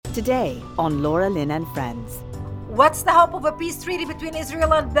Today on Laura Lynn and Friends. What's the hope of a peace treaty between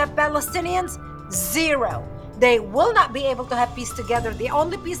Israel and the Palestinians? Zero. They will not be able to have peace together. The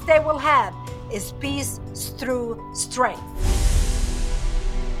only peace they will have is peace through strength.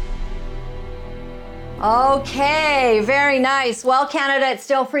 Okay, very nice. Well, Canada, it's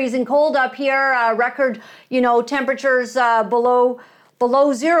still freezing cold up here. Record, temperatures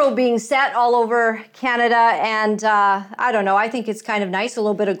below zero being set all over Canada. And I don't know, I think it's kind of nice. A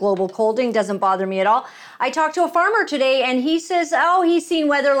little bit of global colding doesn't bother me at all. I talked to a farmer today and he says, he's seen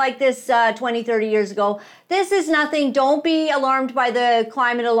weather like this 20, 30 years ago. This is nothing. Don't be alarmed by the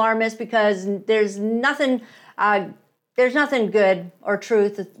climate alarmists because there's nothing good or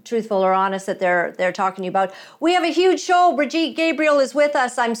truthful or honest that they're talking about. We have a huge show. Brigitte Gabriel is with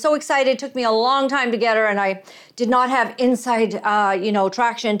us. I'm so excited. It took me a long time to get her, and I did not have inside,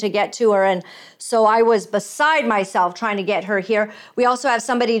 traction to get to her, and so I was beside myself trying to get her here. We also have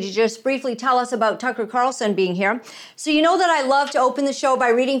somebody to just briefly tell us about Tucker Carlson being here. So you know that I love to open the show by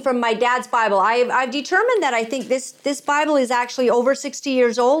reading from my dad's Bible. I've determined that I think this Bible is actually over 60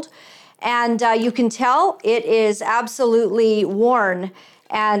 years old. And you can tell it is absolutely worn.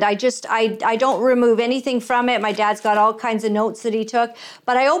 And I don't remove anything from it. My dad's got all kinds of notes that he took.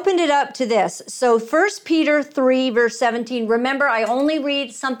 But I opened it up to this. So 1 Peter 3, verse 17. Remember, I only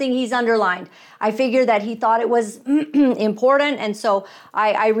read something he's underlined. I figure that he thought it was important. And so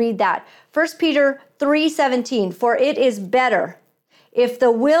I read that. 1 Peter 3, 17. For it is better, if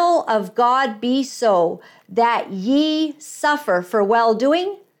the will of God be so, that ye suffer for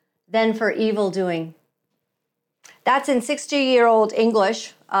well-doing, than for evil doing. That's in 60-year-old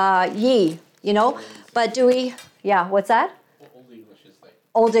English, ye, but do we, what's that? Old English is like...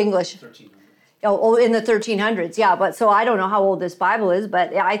 Old English. 1300s. Oh, in the 1300s, yeah, but so I don't know how old this Bible is,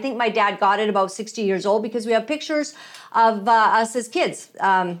 but I think my dad got it about 60 years old because we have pictures of us as kids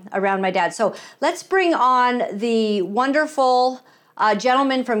around my dad. So let's bring on the wonderful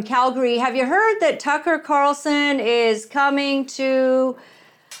gentleman from Calgary. Have you heard that Tucker Carlson is coming to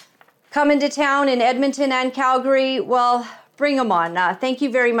town in Edmonton and Calgary? Well, bring them on. Thank you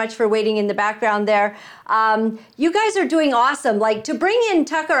very much for waiting in the background there. You guys are doing awesome. Like, to bring in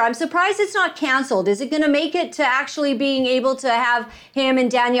Tucker, I'm surprised it's not canceled. Is it going to make it to actually being able to have him and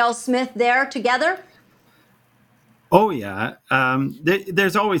Danielle Smith there together? Oh, yeah.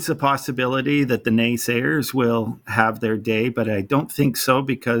 There's always the possibility that the naysayers will have their day, but I don't think so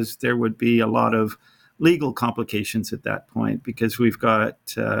because there would be a lot of legal complications at that point because we've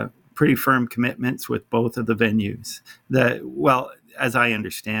got pretty firm commitments with both of the venues as I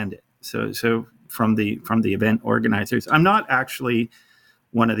understand it. So from the event organizers, I'm not actually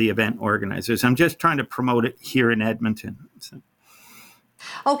one of the event organizers. I'm just trying to promote it here in Edmonton. So.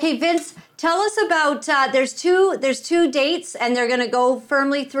 Okay, Vince, tell us about, there's two dates and they're going to go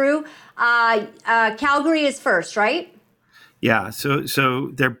firmly through. Calgary is first, right? Yeah.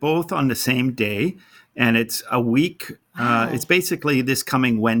 So they're both on the same day. And it's a week. It's basically this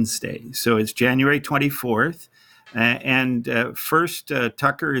coming Wednesday. So it's January 24th. First,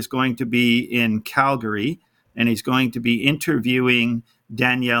 Tucker is going to be in Calgary, and he's going to be interviewing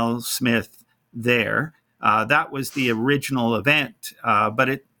Danielle Smith there. That was the original event,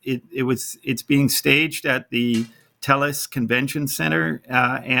 but it's being staged at the TELUS Convention Center,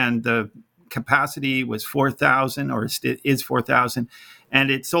 and the capacity was 4,000, or is 4,000. And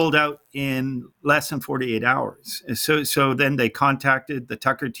it sold out in less than 48 hours. So then they contacted the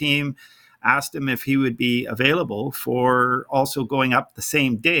Tucker team, asked him if he would be available for also going up the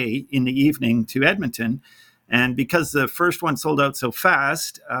same day in the evening to Edmonton. And because the first one sold out so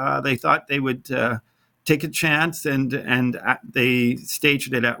fast, they thought they would take a chance, and they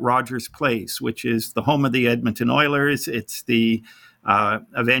staged it at Rogers Place, which is the home of the Edmonton Oilers. It's a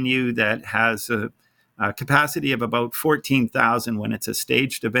venue that has a capacity of about 14,000 when it's a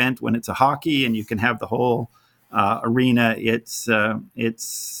staged event. When it's a hockey and you can have the whole arena, it's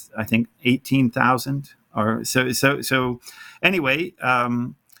I think 18,000 or so. So anyway,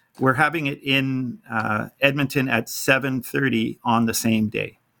 we're having it in Edmonton at 7:30 on the same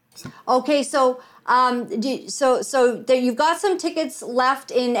day. Okay, so you've got some tickets left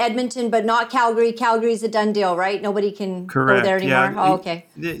in Edmonton, but not Calgary. Calgary's a done deal, right? Nobody can go there anymore. Yeah. Oh, okay.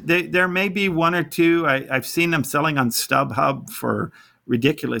 There may be one or two. I've seen them selling on StubHub for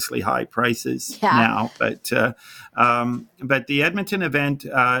ridiculously high prices now. But the Edmonton event,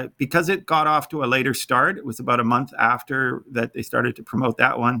 because it got off to a later start, it was about a month after that they started to promote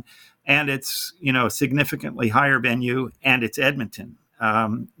that one, and it's a significantly higher venue, and it's Edmonton.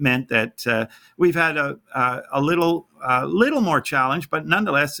 Meant that we've had a little more challenge, but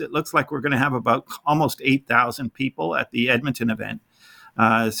nonetheless, it looks like we're going to have about almost 8,000 people at the Edmonton event.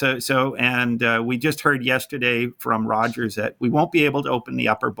 We just heard yesterday from Rogers that we won't be able to open the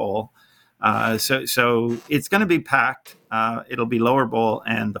upper bowl. So it's going to be packed. It'll be lower bowl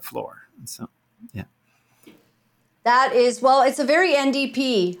and the floor. So, yeah. That is, well, it's a very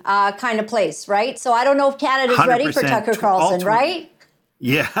NDP kind of place, right? So I don't know if Canada's ready for Tucker Carlson, right?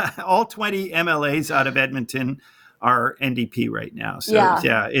 Yeah, all 20 MLAs out of Edmonton are NDP right now. So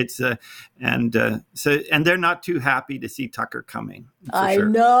it's and they're not too happy to see Tucker coming. I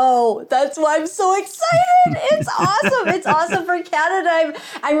know. That's why I'm so excited. It's awesome. It's awesome for Canada.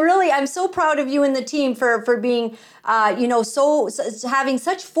 I'm so proud of you and the team for being so having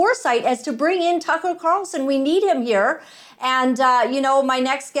such foresight as to bring in Tucker Carlson. We need him here. And, my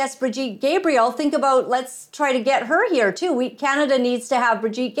next guest, Brigitte Gabriel, think about, let's try to get her here too. Canada needs to have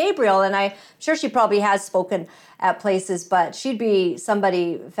Brigitte Gabriel, and I'm sure she probably has spoken at places, but she'd be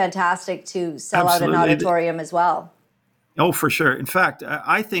somebody fantastic to sell Absolutely. Out an auditorium as well. Oh, for sure. In fact,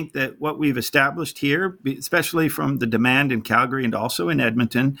 I think that what we've established here, especially from the demand in Calgary and also in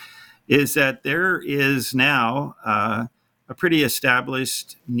Edmonton, is that there is now a pretty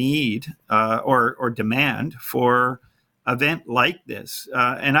established need or demand for event like this.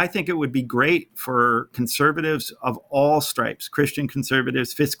 And I think it would be great for conservatives of all stripes, Christian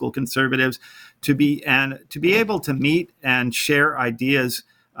conservatives, fiscal conservatives, to be able to meet and share ideas,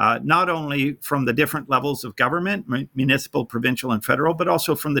 not only from the different levels of government, municipal, provincial, and federal, but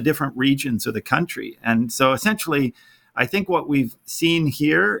also from the different regions of the country. And so essentially, I think what we've seen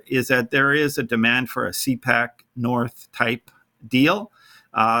here is that there is a demand for a CPAC North type deal.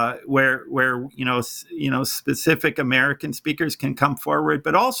 Where specific American speakers can come forward,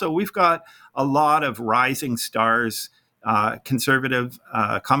 but also we've got a lot of rising stars, conservative,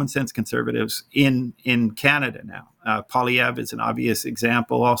 common sense conservatives in Canada now. Polyev is an obvious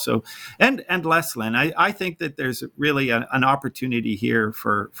example, also, and Leslin. I think that there's really an opportunity here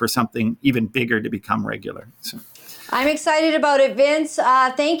for something even bigger to become regular. So. I'm excited about it, Vince.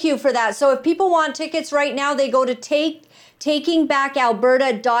 Thank you for that. So if people want tickets right now, they go to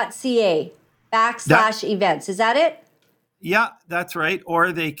takingbackalberta.ca /events. Is that it? Yeah, that's right.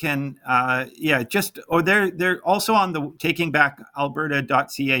 Or they can, they're also on the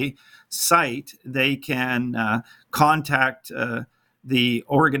takingbackalberta.ca site. They can contact the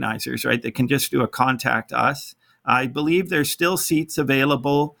organizers, right? They can just do a contact us. I believe there's still seats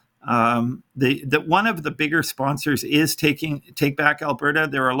available. The one of the bigger sponsors is Take Back Alberta.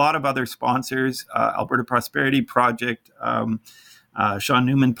 There are a lot of other sponsors, Alberta Prosperity Project, Sean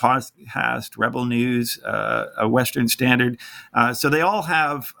Newman Podcast, Rebel News, Western Standard. So they all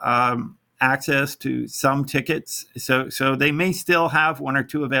have access to some tickets. So they may still have one or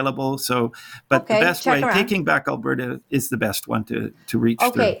two available. But the best way, Taking Back Alberta is the best one to reach through.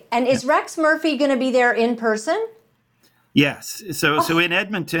 Okay, and is Rex Murphy going to be there in person? Yes. So in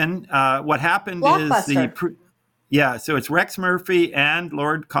Edmonton, what happened is so it's Rex Murphy and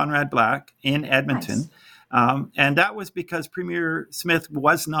Lord Conrad Black in Edmonton. Nice. And that was because Premier Smith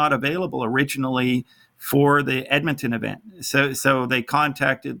was not available originally for the Edmonton event. So they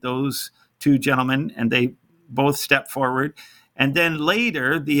contacted those two gentlemen and they both stepped forward. And then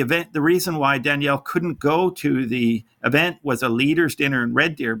later, the reason why Danielle couldn't go to the event was a leaders' dinner in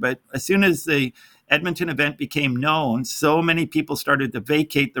Red Deer. But as soon as the Edmonton event became known, so many people started to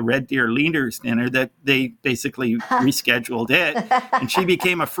vacate the Red Deer Leaders Dinner that they basically rescheduled it, and she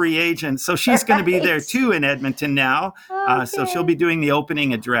became a free agent. So she's going to be there too in Edmonton now. Okay. So she'll be doing the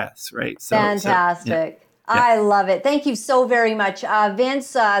opening address, right? Fantastic. I love it. Thank you so very much,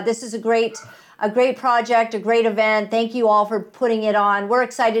 Vince. This is a great project, a great event. Thank you all for putting it on. We're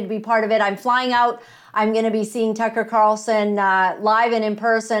excited to be part of it. I'm flying out. I'm going to be seeing Tucker Carlson live and in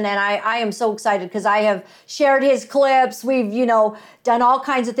person, and I am so excited because I have shared his clips. We've, done all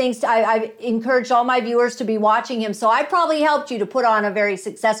kinds of things. I've encouraged all my viewers to be watching him, so I probably helped you to put on a very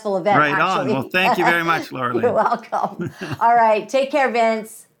successful event. Right actually. on. Well, thank you very much, Laura. You're welcome. All right. Take care,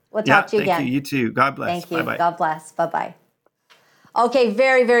 Vince. We'll talk to you again. Thank you. You too. God bless. Thank you. Bye-bye. God bless. Bye-bye. Okay,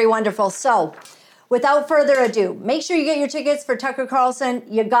 very, very wonderful. So, without further ado, make sure you get your tickets for Tucker Carlson.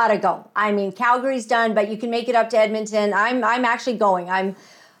 You gotta go. I mean, Calgary's done, but you can make it up to Edmonton. I'm actually going. I'm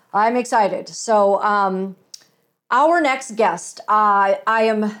excited. So, our next guest, I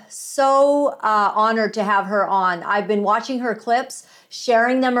am so honored to have her on. I've been watching her clips,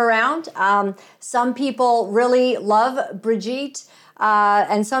 sharing them around. Some people really love Brigitte.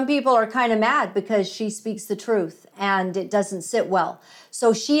 And some people are kind of mad because she speaks the truth and it doesn't sit well.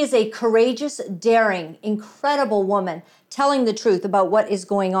 So she is a courageous, daring, incredible woman telling the truth about what is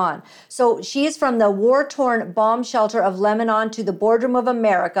going on. So she is from the war-torn bomb shelter of Lebanon to the boardroom of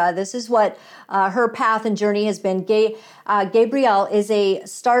America. This is what her path and journey has been. Gabriel is a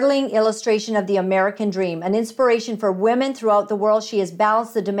startling illustration of the American dream, an inspiration for women throughout the world. She has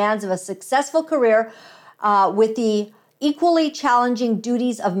balanced the demands of a successful career with the equally challenging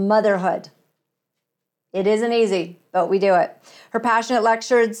duties of motherhood. It isn't easy, but we do it. Her passionate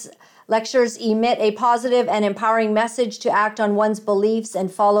lectures emit a positive and empowering message to act on one's beliefs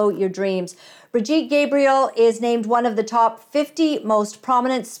and follow your dreams. Brigitte Gabriel is named one of the top 50 most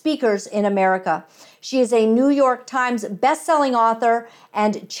prominent speakers in America. She is a New York Times best-selling author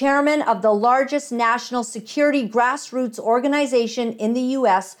and chairman of the largest national security grassroots organization in the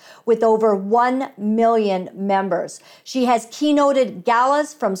U.S. with over 1 million members. She has keynoted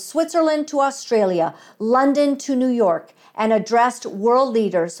galas from Switzerland to Australia, London to New York, and addressed world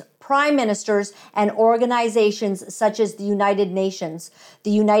leaders, prime ministers, and organizations such as the United Nations,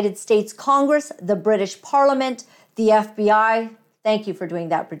 the United States Congress, the British Parliament, the FBI. Thank you for doing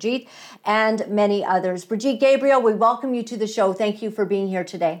that, Brigitte, and many others. Brigitte Gabriel, we welcome you to the show. Thank you for being here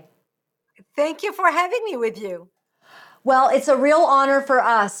today. Thank you for having me with you. Well, it's a real honor for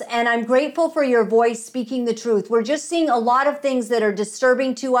us, and I'm grateful for your voice speaking the truth. We're just seeing a lot of things that are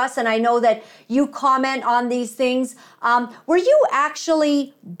disturbing to us, and I know that you comment on these things. Were you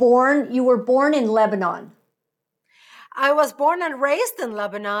actually born? You were born in Lebanon. I was born and raised in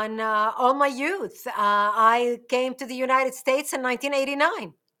Lebanon all my youth. I came to the United States in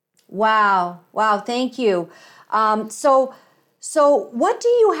 1989. Wow. Thank you. So what do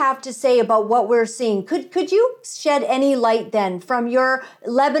you have to say about what we're seeing? Could you shed any light then from your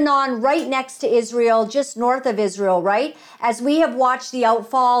Lebanon right next to Israel, just north of Israel, right? As we have watched the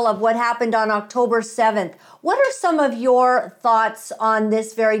outfall of what happened on October 7th, what are some of your thoughts on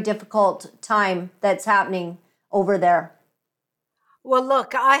this very difficult time that's happening over there? Well,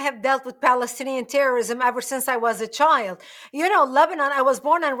 look, I have dealt with Palestinian terrorism ever since I was a child. You know, Lebanon, I was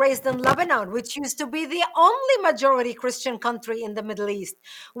born and raised in Lebanon, which used to be the only majority Christian country in the Middle East.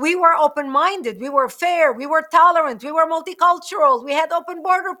 We were open minded, we were fair, we were tolerant, we were multicultural, we had open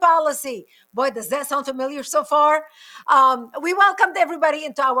border policy. Boy, does that sound familiar so far? We welcomed everybody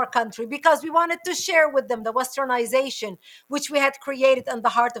into our country because we wanted to share with them the westernization which we had created in the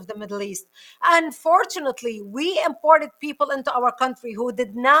heart of the Middle East. Unfortunately, we imported people into our country who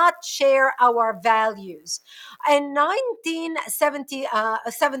did not share our values. In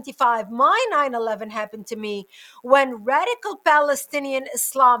 1975, my 9/11 happened to me when radical Palestinian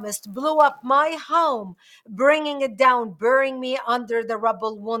Islamists blew up my home, bringing it down, burying me under the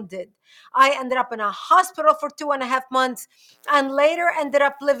rubble wounded. I ended up in a hospital for 2.5 months and later ended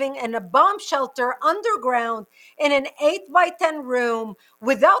up living in a bomb shelter underground in an 8 by 10 room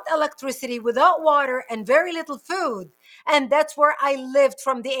without electricity, without water, and very little food. And that's where I lived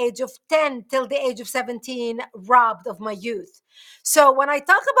from the age of 10 till the age of 17, robbed of my youth. So when I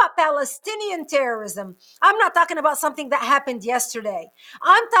talk about Palestinian terrorism, I'm not talking about something that happened yesterday.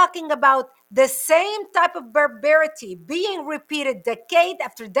 I'm talking about the same type of barbarity being repeated decade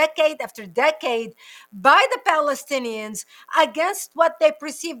after decade after decade by the Palestinians against what they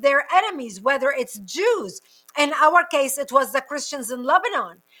perceive their enemies, whether it's Jews. In our case, it was the Christians in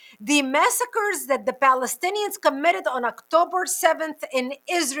Lebanon. The massacres that the Palestinians committed on October 7th in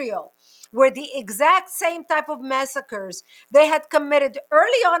Israel were the exact same type of massacres they had committed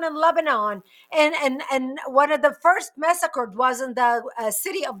early on in Lebanon. And one of the first massacred was in the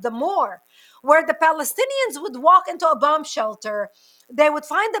city of Damour, where the Palestinians would walk into a bomb shelter. They would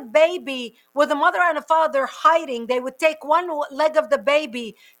find a baby with a mother and a father hiding. They would take one leg of the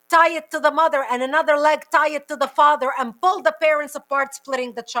baby, tie it to the mother, and another leg tie it to the father, and pull the parents apart,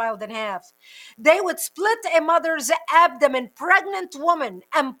 splitting the child in half. They would split a mother's abdomen, pregnant woman,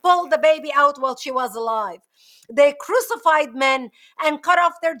 and pull the baby out while she was alive. They crucified men and cut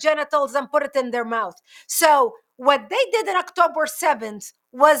off their genitals and put it in their mouth. So what they did on October 7th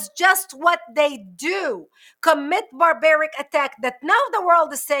was just what they do, commit barbaric attack that now the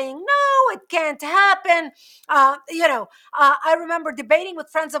world is saying, no, it can't happen. I remember debating with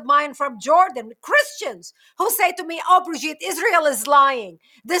friends of mine from Jordan, Christians, who say to me, oh, Brigitte, Israel is lying.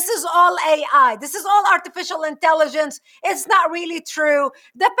 This is all AI. This is all artificial intelligence. It's not really true.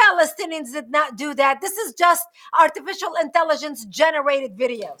 The Palestinians did not do that. This is just artificial intelligence generated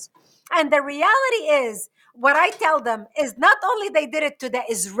videos. And the reality is, what I tell them is not only they did it to the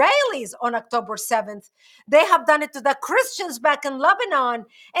Israelis on October 7th, they have done it to the Christians back in Lebanon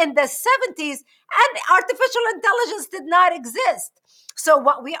in the 70s, and artificial intelligence did not exist. So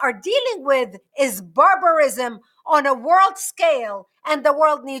what we are dealing with is barbarism on a world scale, and the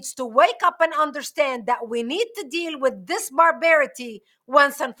world needs to wake up and understand that we need to deal with this barbarity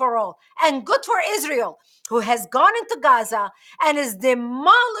once and for all. And good for Israel, who has gone into Gaza and is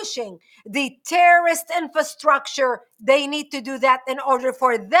demolishing the terrorist infrastructure. They need to do that in order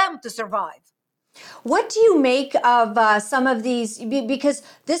for them to survive. What do you make of some of these? Because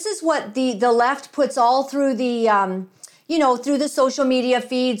this is what the left puts all through the, through the social media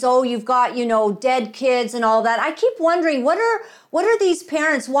feeds. Oh, you've got, dead kids and all that. I keep wondering, what are these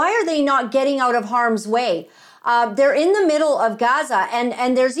parents? Why are they not getting out of harm's way? They're in the middle of Gaza,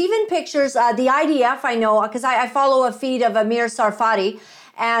 and there's even pictures. The IDF, I know, because I follow a feed of Amir Sarfati.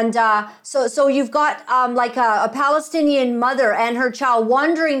 And so you've got like a Palestinian mother and her child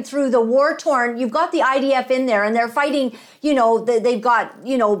wandering through the war-torn. You've got the IDF in there, and they're fighting. They've got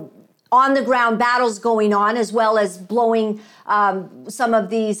on the ground battles going on, as well as blowing some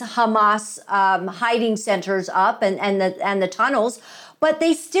of these Hamas hiding centers up and the tunnels. But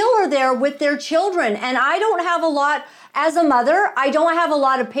they still are there with their children, and I don't have a lot. As a mother, I don't have a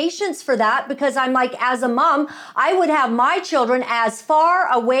lot of patience for that, because I'm like, as a mom, I would have my children as far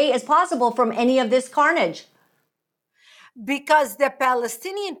away as possible from any of this carnage. Because the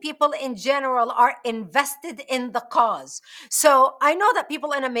Palestinian people in general are invested in the cause. So I know that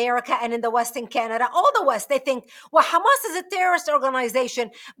people in America and in the West, in Canada, all the West, they think, well, Hamas is a terrorist organization,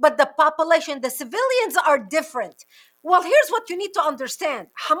 but the population, the civilians are different. Well, here's what you need to understand.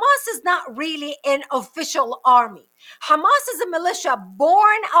 Hamas is not really an official army. Hamas is a militia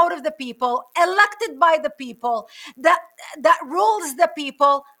born out of the people, elected by the people, that rules the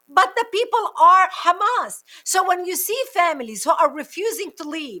people, but the people are Hamas. So when you see families who are refusing to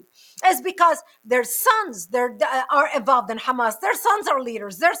leave, it's because their sons are involved in Hamas. Their sons are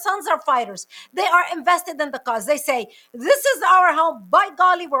leaders. Their sons are fighters. They are invested in the cause. They say, this is our home. By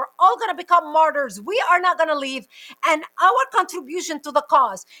golly, we're all going to become martyrs. We are not going to leave. And our contribution to the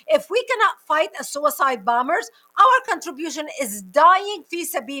cause, if we cannot fight as suicide bombers, our contribution is dying fi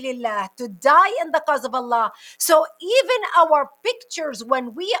sabilillah, to die in the cause of Allah. So even our pictures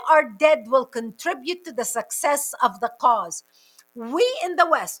when we are dead will contribute to the success of the cause. We in the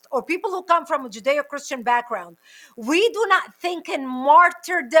West, or people who come from a Judeo-Christian background, we do not think in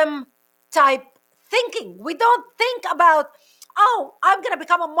martyrdom type thinking. We don't think about, oh, I'm going to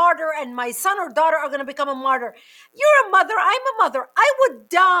become a martyr and my son or daughter are going to become a martyr. You're a mother. I'm a mother. I would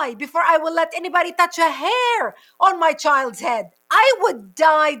die before I will let anybody touch a hair on my child's head. I would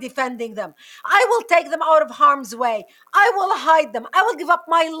die defending them. I will take them out of harm's way. I will hide them. I will give up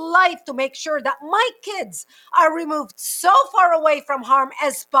my life to make sure that my kids are removed so far away from harm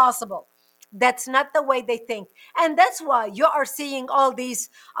as possible. That's not the way they think. And that's why you are seeing all these,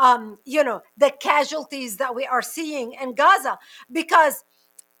 the casualties that we are seeing in Gaza, because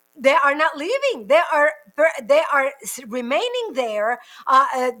they are not leaving. They are remaining there.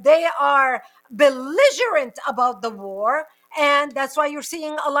 They are belligerent about the war. And that's why you're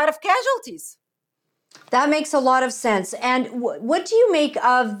seeing a lot of casualties. That makes a lot of sense. And what do you make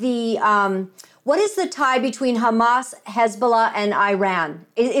of the, what is the tie between Hamas, Hezbollah, and Iran?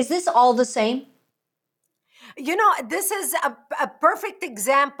 Is this all the same? This is a perfect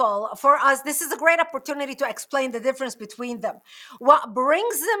example for us. This is a great opportunity to explain the difference between them. What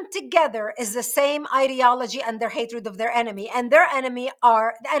brings them together is the same ideology and their hatred of their enemy. And their enemies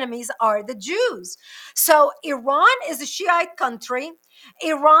are the Jews. So Iran is a Shiite country.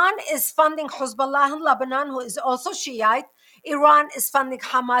 Iran is funding Hezbollah in Lebanon, who is also Shiite. Iran is funding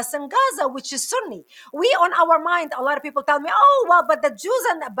Hamas in Gaza, which is Sunni. We, on our mind, a lot of people tell me, oh, well, but the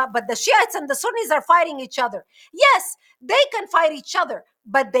Jews but the Shiites and the Sunnis are fighting each other. Yes, they can fight each other,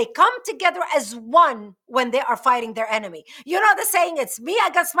 but they come together as one when they are fighting their enemy. You know the saying, it's me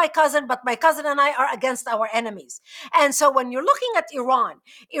against my cousin, but my cousin and I are against our enemies. And so when you're looking at Iran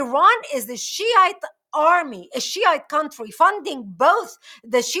is the Shiite army, a Shiite country, funding both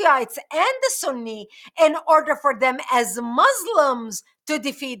the Shiites and the Sunni in order for them as Muslims to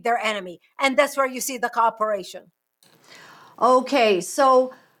defeat their enemy. And that's where you see the cooperation. Okay,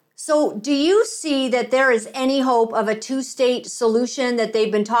 so do you see that there is any hope of a two-state solution that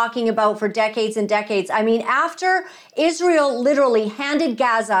they've been talking about for decades and decades? I mean, after Israel literally handed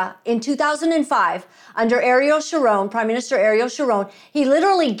Gaza in 2005 under Ariel Sharon, Prime Minister Ariel Sharon, he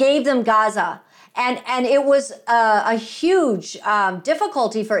literally gave them Gaza. And it was a huge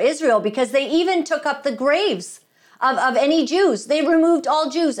difficulty for Israel, because they even took up the graves of any Jews. They removed all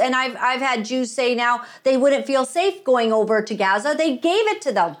Jews. And I've had Jews say now they wouldn't feel safe going over to Gaza. They gave it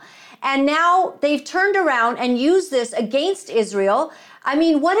to them. And now they've turned around and used this against Israel. I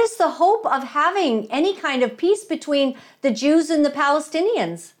mean, what is the hope of having any kind of peace between the Jews and the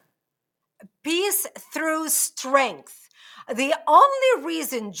Palestinians? Peace through strength. The only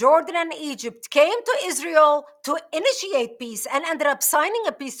reason Jordan and Egypt came to Israel to initiate peace and ended up signing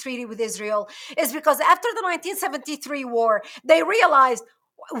a peace treaty with Israel is because after the 1973 war, they realized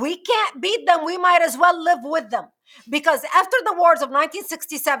we can't beat them. We might as well live with them. Because after the wars of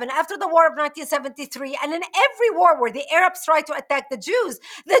 1967, after the war of 1973, and in every war where the Arabs tried to attack the Jews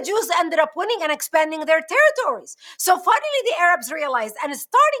ended up winning and expanding their territories. So finally, the Arabs realized, and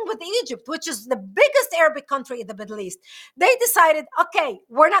starting with Egypt, which is the biggest Arabic country in the Middle East, they decided, okay,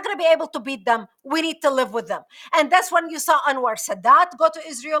 we're not going to be able to beat them. We need to live with them. And that's when you saw Anwar Sadat go to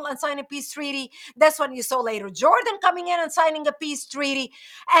Israel and sign a peace treaty. That's when you saw later Jordan coming in and signing a peace treaty.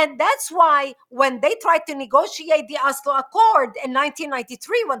 And that's why when they tried to negotiate the Oslo Accord in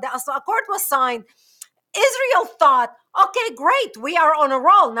 1993, when the Oslo Accord was signed, Israel thought, okay, great, we are on a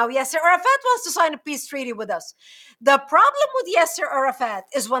roll. Now Yasser Arafat wants to sign a peace treaty with us. The problem with Yasser Arafat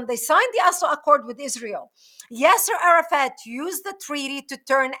is when they signed the Oslo Accord with Israel, Yasser Arafat used the treaty to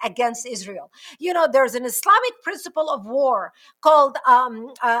turn against Israel. You know, there's an Islamic principle of war called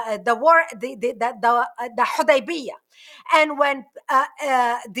the Hudaybiyah. And when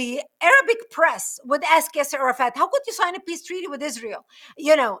the Arabic press would ask Yasser Arafat, how could you sign a peace treaty with Israel?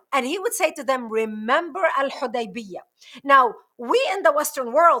 You know, and he would say to them, remember al-Hudaybiyah. Now, we in the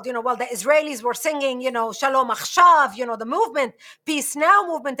Western world, you know, while the Israelis were singing, you know, Shalom Achshav, you know, the movement, Peace Now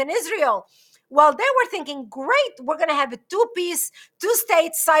movement in Israel, while they were thinking, great, we're going to have a two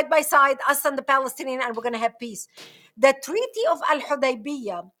states side by side, us and the Palestinian, and we're going to have peace. The Treaty of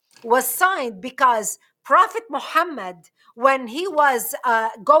Al-Hudaybiyah was signed because Prophet Muhammad, when he was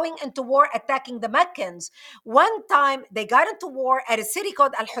going into war attacking the Meccans, one time they got into war at a city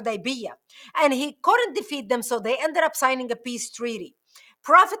called Al-Hudaybiyah, and he couldn't defeat them, so they ended up signing a peace treaty.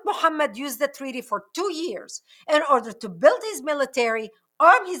 Prophet Muhammad used the treaty for 2 years in order to build his military,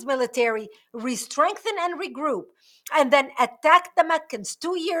 arm his military, re-strengthen and regroup, and then attack the Meccans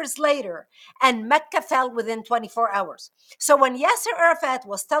 2 years later, and Mecca fell within 24 hours. So when Yasser Arafat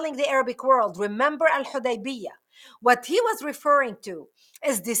was telling the Arabic world, remember Al-Hudaybiyah, what he was referring to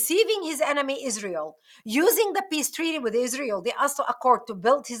is deceiving his enemy Israel, using the peace treaty with Israel, the Oslo Accord, to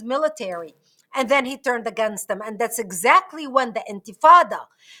build his military, and then he turned against them. And that's exactly when the Intifada,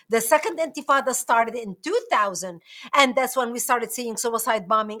 the second Intifada, started in 2000. And that's when we started seeing suicide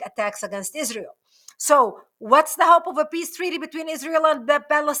bombing attacks against Israel. So what's the hope of a peace treaty between Israel and the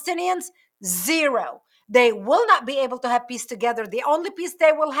Palestinians? Zero. They will not be able to have peace together. The only peace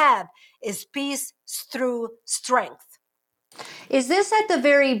they will have is peace through strength. Is this at the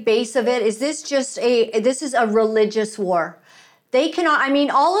very base of it? Is this just this is a religious war? They cannot, I mean,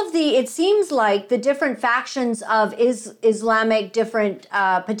 all of it seems like the different factions of Islamic, different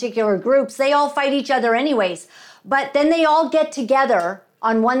particular groups, they all fight each other anyways. But then they all get together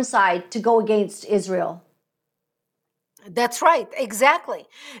on one side to go against Israel. That's right, exactly.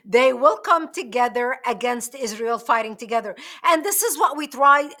 They will come together against Israel, fighting together. And this is what we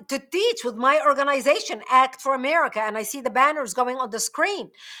try to teach with my organization, Act for America. And I see the banners going on the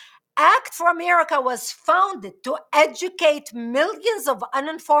screen. Act for America was founded to educate millions of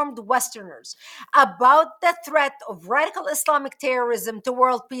uninformed Westerners about the threat of radical Islamic terrorism to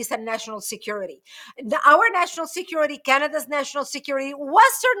world peace and national security. Our national security, Canada's national security,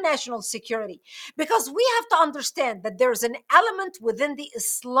 Western national security. Because we have to understand that there's an element within the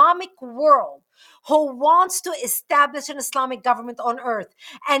Islamic world who wants to establish an Islamic government on earth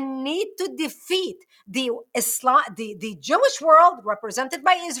and need to defeat the Jewish world represented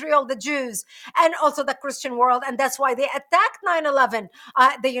by Israel, the Jews, and also the Christian world. And that's why they attacked 9/11,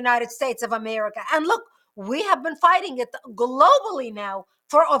 the United States of America. And look, we have been fighting it globally now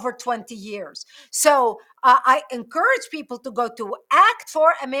for over 20 years. So I encourage people to go to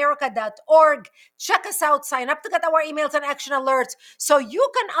actforamerica.org, check us out, sign up to get our emails and action alerts so you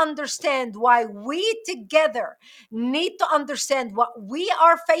can understand why we together need to understand what we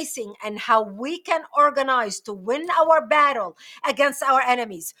are facing and how we can organize to win our battle against our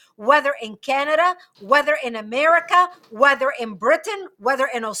enemies, whether in Canada, whether in America, whether in Britain, whether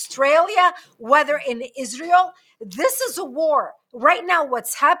in Australia, whether in Israel. This is a war. Right now,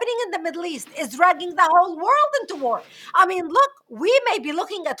 what's happening in the Middle East is dragging the whole world into war. I mean, look, we may be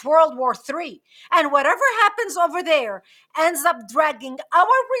looking at World War III, and whatever happens over there ends up dragging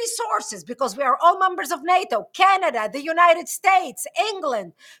our resources, because we are all members of NATO, Canada, the United States,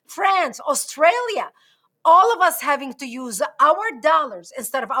 England, France, Australia. all of us having to use our dollars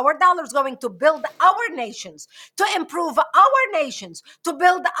instead of our dollars going to build our nations, to improve our nations, to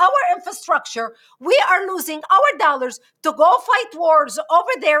build our infrastructure, we are losing our dollars to go fight wars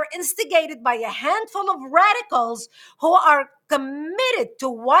over there instigated by a handful of radicals who are committed to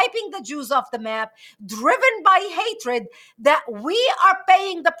wiping the Jews off the map, driven by hatred, that we are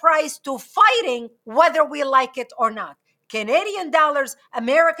paying the price to fighting whether we like it or not. Canadian dollars,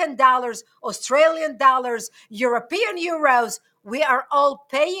 American dollars, Australian dollars, European euros, we are all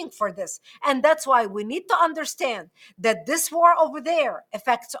paying for this. And that's why we need to understand that this war over there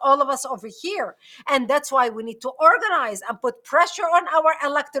affects all of us over here. And that's why we need to organize and put pressure on our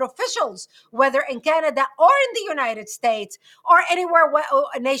elected officials, whether in Canada or in the United States or anywhere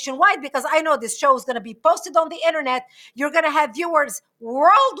nationwide, because I know this show is going to be posted on the internet. You're going to have viewers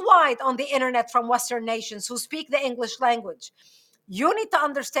worldwide on the internet from Western nations who speak the English language. You need to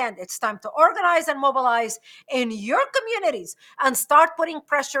understand it's time to organize and mobilize in your communities and start putting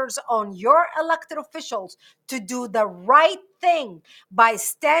pressures on your elected officials to do the right thing by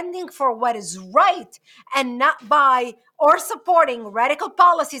standing for what is right and not by or supporting radical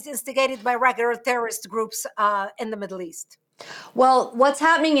policies instigated by regular terrorist groups in the Middle East. Well, what's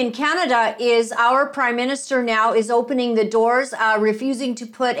happening in Canada is our Prime Minister now is opening the doors, refusing to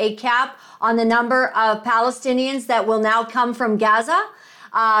put a cap on the number of Palestinians that will now come from Gaza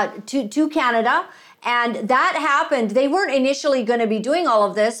to Canada. And that happened. They weren't initially going to be doing all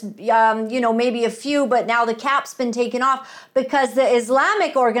of this, maybe a few, but now the cap's been taken off because the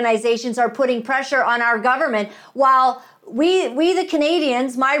Islamic organizations are putting pressure on our government while we the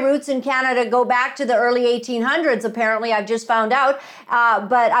Canadians, my roots in Canada go back to the early 1800s, apparently, I've just found out,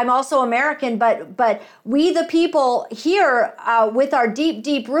 but I'm also American, but we the people here with our deep,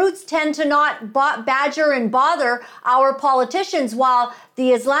 deep roots tend to not badger and bother our politicians, while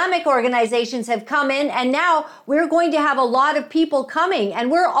the Islamic organizations have come in, and now we're going to have a lot of people coming,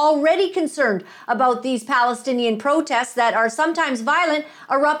 and we're already concerned about these Palestinian protests that are sometimes violent,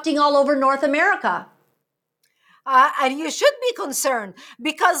 erupting all over North America. And you should be concerned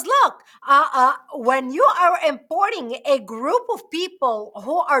because look, when you are importing a group of people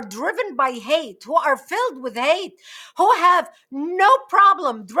who are driven by hate, who are filled with hate, who have no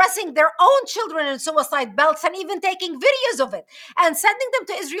problem dressing their own children in suicide belts and even taking videos of it and sending them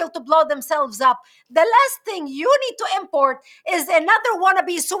to Israel to blow themselves up, the last thing you need to import is another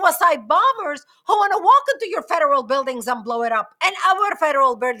wannabe suicide bombers who want to walk into your federal buildings and blow it up, and our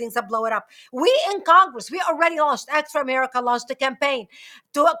federal buildings and blow it up. We in Congress, we already Act for America launched a campaign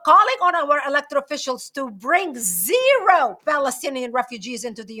to calling on our elected officials to bring 0 Palestinian refugees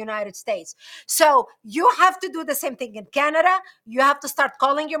into the United States. So you have to do the same thing in Canada. You have to start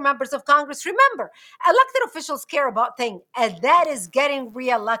calling your members of Congress. Remember, elected officials care about things, and that is getting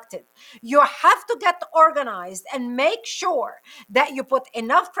reelected. You have to get organized and make sure that you put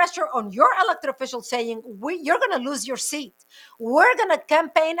enough pressure on your elected officials saying, you're going to lose your seat. We're going to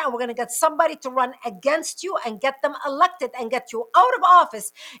campaign and we're going to get somebody to run against you and get them elected and get you out of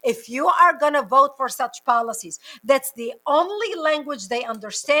office if you are going to vote for such policies. That's the only language they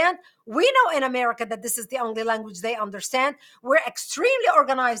understand. We know in America that this is the only language they understand. We're extremely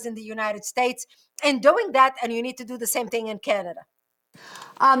organized in the United States in doing that, and you need to do the same thing in Canada.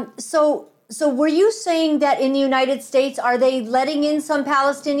 So were you saying that in the United States, are they letting in some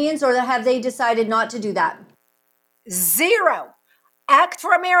Palestinians, or have they decided not to do that? 0. Act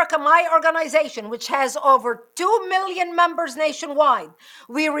for America, my organization, which has over 2 million members nationwide.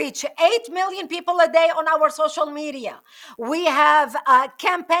 We reach 8 million people a day on our social media. We have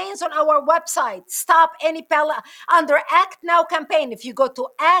campaigns on our website. Stop any under Act Now campaign. If you go to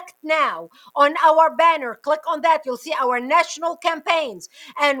Act Now on our banner, click on that. You'll see our national campaigns,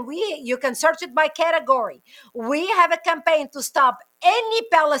 and you can search it by category. We have a campaign to stop any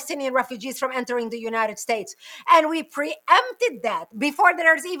Palestinian refugees from entering the United States. And we preempted that before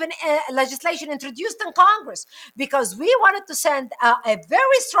there's even legislation introduced in Congress, because we wanted to send a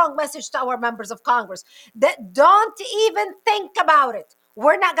very strong message to our members of Congress that don't even think about it.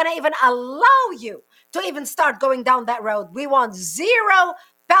 We're not going to even allow you to even start going down that road. We want 0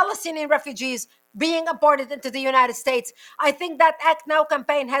 Palestinian refugees being imported into the United States. I think that Act Now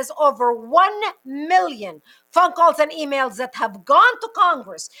campaign has over 1 million phone calls and emails that have gone to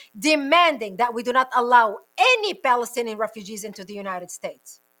Congress demanding that we do not allow any Palestinian refugees into the United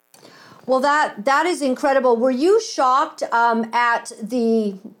States. Well, that is incredible. Were you shocked at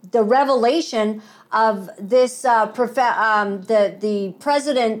the revelation of this the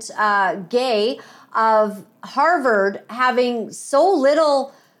President Gay of Harvard having so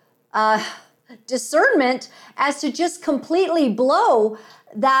little discernment as to just completely blow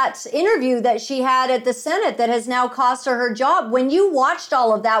that interview that she had at the Senate that has now cost her her job. When you watched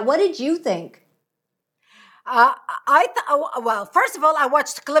all of that, what did you think? Well, first of all, I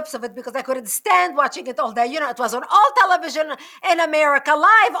watched clips of it because I couldn't stand watching it all day. You know, it was on all television in America,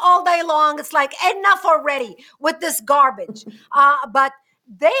 live all day long. It's like, enough already with this garbage. But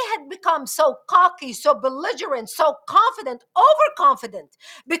they had become so cocky, so belligerent, so confident, overconfident,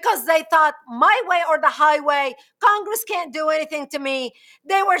 because they thought, my way or the highway, Congress can't do anything to me.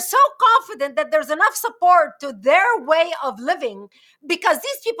 They were so confident that there's enough support to their way of living because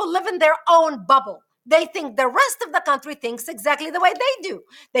these people live in their own bubble. They think the rest of the country thinks exactly the way they do.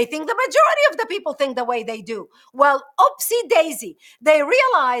 They think the majority of the people think the way they do. Well, oopsie daisy. They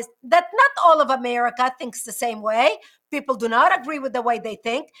realized that not all of America thinks the same way. People do not agree with the way they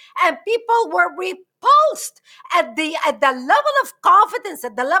think, and people were repulsed at the level of confidence,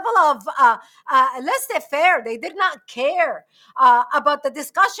 at the level of laissez-faire. They did not care about the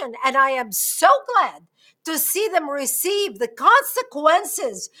discussion, and I am so glad to see them receive the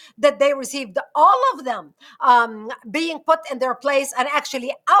consequences that they received, all of them being put in their place and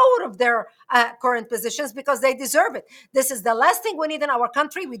actually out of their current positions because they deserve it. This is the last thing we need in our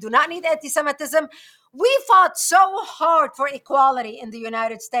country. We do not need anti-Semitism. We fought so hard for equality in the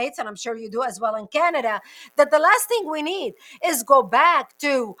United States, and I'm sure you do as well in Canada, that the last thing we need is go back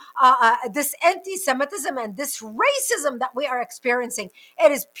to this anti-Semitism and this racism that we are experiencing.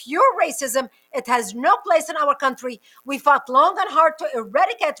 It is pure racism. It has no place in our country. We fought long and hard to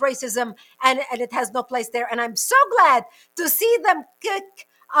eradicate racism, and it has no place there. And I'm so glad to see them kick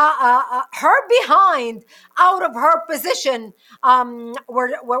her behind out of her position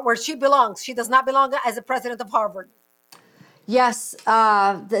where she belongs. She does not belong as a president of Harvard. Yes,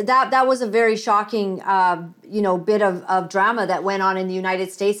 that was a very shocking, bit of drama that went on in the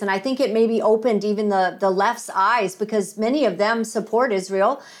United States, and I think it maybe opened even the left's eyes because many of them support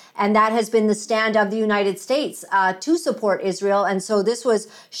Israel, and that has been the stand of the United States to support Israel, and so this was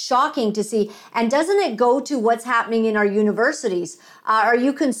shocking to see. And doesn't it go to what's happening in our universities? Are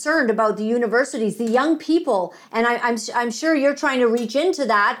you concerned about the universities, the young people? And I'm sure you're trying to reach into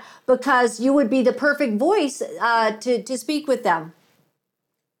that because you would be the perfect voice to speak with them.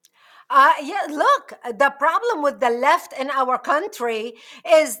 Look, the problem with the left in our country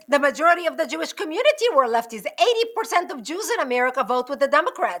is the majority of the Jewish community were lefties. 80% of Jews in America vote with the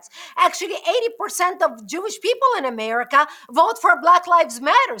Democrats. Actually, 80% of Jewish people in America vote for Black Lives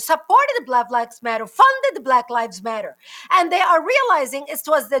Matter, supported Black Lives Matter, funded Black Lives Matter. And they are realizing it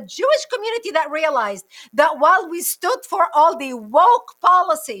was the Jewish community that realized that while we stood for all the woke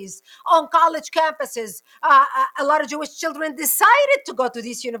policies on college campuses, a lot of Jewish children decided to go to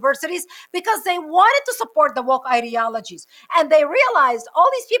these universities because they wanted to support the woke ideologies. And they realized all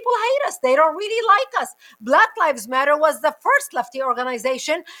these people hate us. They don't really like us. Black Lives Matter was the first lefty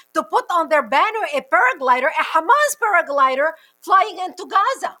organization to put on their banner a paraglider, a Hamas paraglider flying into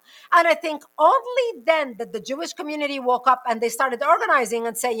Gaza. And I think only then that the Jewish community woke up and they started organizing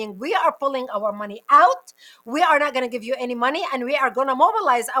and saying, we are pulling our money out. We are not going to give you any money. And we are going to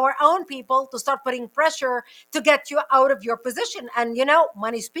mobilize our own people to start putting pressure to get you out of your position. And,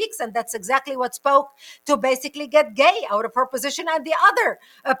 money speaks. And that's exactly what spoke to basically get Gay out of her position and the other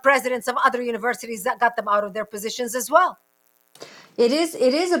presidents of other universities that got them out of their positions as well. It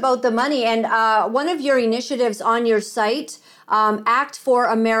is about the money. And one of your initiatives on your site,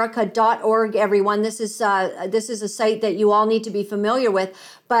 actforamerica.org, everyone. This is a site that you all need to be familiar with.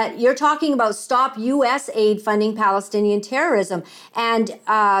 But you're talking about stop U.S. aid funding Palestinian terrorism. And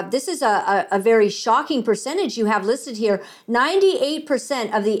this is a very shocking percentage you have listed here.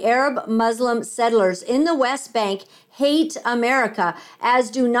 98% of the Arab Muslim settlers in the West Bank hate America, as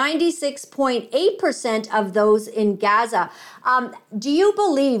do 96.8% of those in Gaza. Do you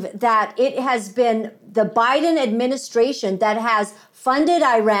believe that it has been the Biden administration that has funded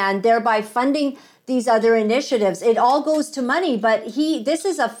Iran, thereby funding these other initiatives? It all goes to money, but this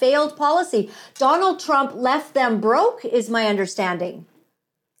is a failed policy. Donald Trump left them broke, is my understanding.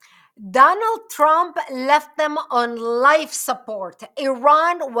 Donald Trump left them on life support.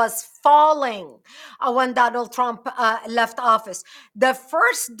 Iran was falling when Donald Trump left office. The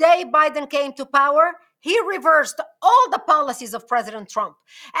first day Biden came to power, he reversed all the policies of President Trump.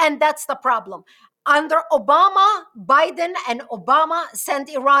 And that's the problem. Under Obama, Biden and Obama sent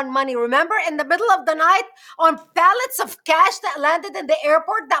Iran money. Remember, in the middle of the night, on pallets of cash that landed in the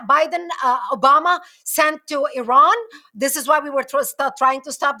airport that Obama sent to Iran. This is why we were trying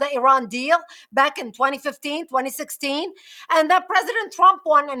to stop the Iran deal back in 2015, 2016. And then President Trump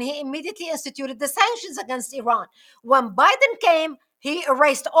won, and he immediately instituted the sanctions against Iran. When Biden came, he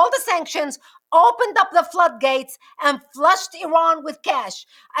erased all the sanctions. opened up the floodgates and flushed Iran with cash.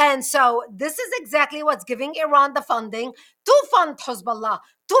 And so this is exactly what's giving Iran the funding to fund Hezbollah,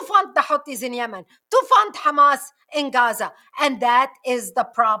 to fund the Houthis in Yemen, to fund Hamas in Gaza. And that is the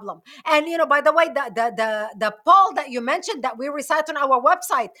problem. And, by the way, the poll that you mentioned that we recite on our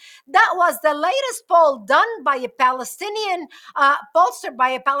website, that was the latest poll done by a Palestinian pollster, by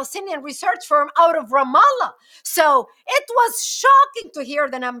a Palestinian research firm out of Ramallah. So it was shocking to hear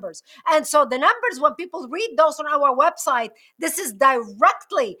the numbers. And so the numbers, when people read those on our website, this is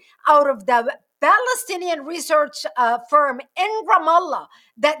directly out of the Palestinian research firm in Ramallah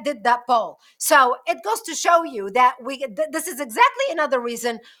that did that poll. So it goes to show you that this is exactly another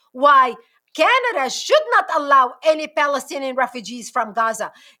reason why Canada should not allow any Palestinian refugees from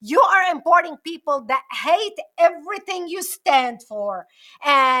Gaza. You are importing people that hate everything you stand for.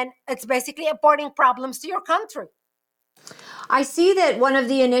 And it's basically importing problems to your country. I see that one of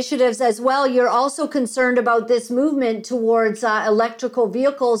the initiatives as well, you're also concerned about this movement towards electrical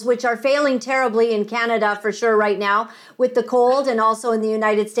vehicles, which are failing terribly in Canada for sure right now with the cold, and also in the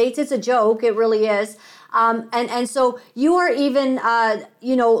United States. It's a joke. It really is. And so you are even,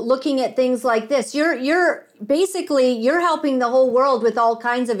 looking at things like this. You're basically, you're helping the whole world with all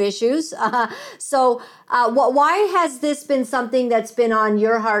kinds of issues. Why has this been something that's been on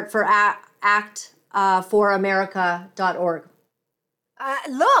your heart for actforamerica.org?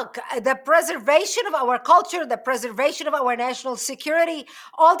 Look, the preservation of our culture, the preservation of our national security,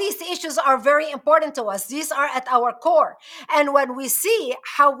 all these issues are very important to us. These are at our core. And when we see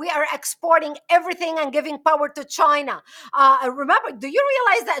how we are exporting everything and giving power to China, remember, do you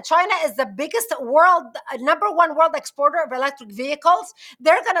realize that China is the biggest number one world exporter of electric vehicles?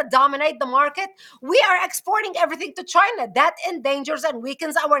 They're going to dominate the market. We are exporting everything to China. That endangers and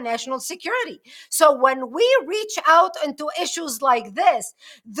weakens our national security. So when we reach out into issues like this,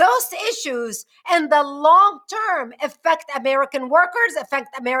 those issues in the long term affect American workers,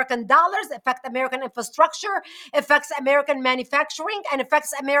 affect American dollars, affect American infrastructure, affects American manufacturing, and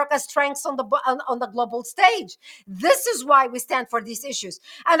affects America's strengths on the global stage. This is why we stand for these issues.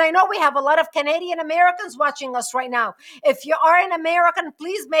 And I know we have a lot of Canadian Americans watching us right now. If you are an American,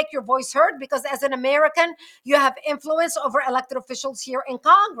 please make your voice heard, because as an American, you have influence over elected officials here in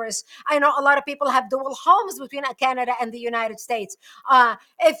Congress. I know a lot of people have dual homes between Canada and the United States.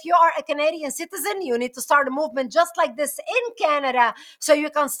 If you are a Canadian citizen, you need to start a movement just like this in Canada so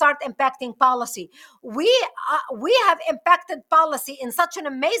you can start impacting policy. We have impacted policy in such an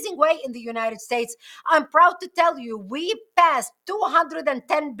amazing way in the United States. I'm proud to tell you, we passed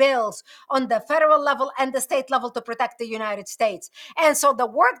 210 bills on the federal level and the state level to protect the United States. And so the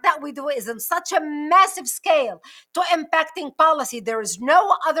work that we do is in such a massive scale to impacting policy. There is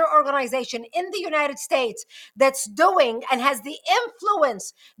no other organization in the United States that's doing and has the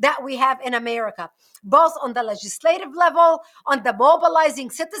influence that we have in America, both on the legislative level, on the mobilizing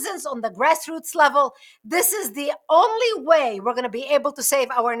citizens, on the grassroots level. This is the only way we're going to be able to save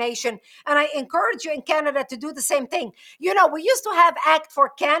our nation. And I encourage you in Canada to do the same thing. We used to have Act for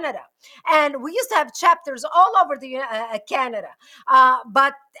Canada, and we used to have chapters all over the Canada,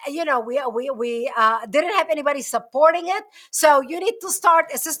 but we didn't have anybody supporting it. So you need to start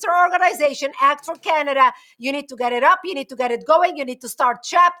a sister organization, Act for Canada. You need to get it up. You need to get it going. You need to start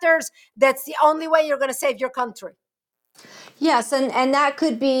chapters. That's the only way you're going to save your country. Yes, and that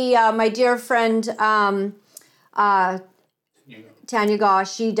could be my dear friend Tanya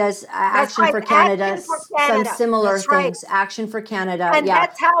Gosh. She does Action for Canada, some similar things. Action for Canada. And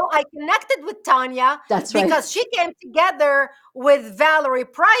that's how I connected with Tanya. That's right. Because she came together with Valerie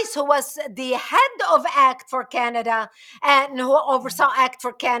Price, who was the head of Act for Canada and who oversaw Act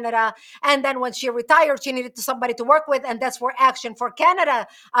for Canada. And then when she retired, she needed somebody to work with, and that's where Action for Canada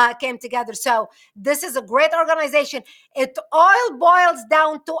came together. So this is a great organization. It all boils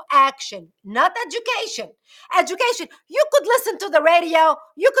down to action, not education. Education, you could listen to the radio,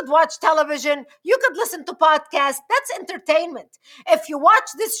 you could watch television, you could listen to podcasts. That's entertainment. If you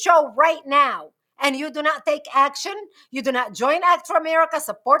watch this show right now and you do not take action, you do not join Act for America,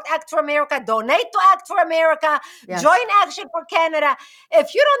 support Act for America, donate to Act for America, yes, join Action for Canada.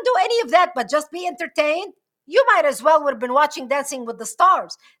 If you don't do any of that, but just be entertained, you might as well would have been watching Dancing with the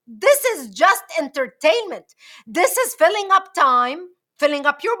Stars. This is just entertainment. This is filling up time, filling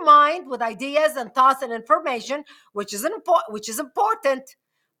up your mind with ideas and thoughts and information, which is important,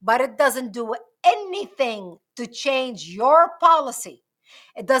 but it doesn't do anything to change your policy.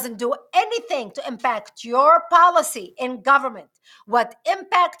 It doesn't do anything to impact your policy in government. What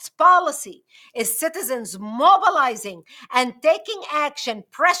impacts policy is citizens mobilizing and taking action,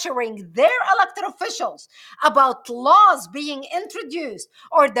 pressuring their elected officials about laws being introduced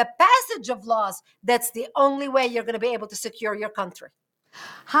or the passage of laws. That's the only way you're going to be able to secure your country.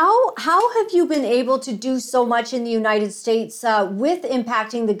 How have you been able to do so much in the United States with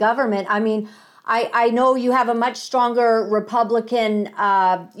impacting the government? I mean, I know you have a much stronger Republican,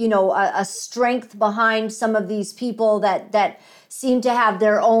 a strength behind some of these people that seem to have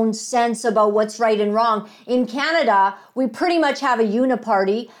their own sense about what's right and wrong. In Canada, we pretty much have a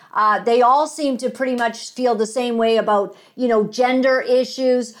uniparty. They all seem to pretty much feel the same way about, gender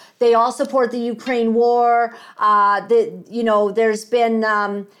issues. They all support the Ukraine war. There's been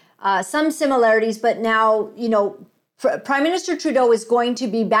some similarities, but now, Prime Minister Trudeau is going to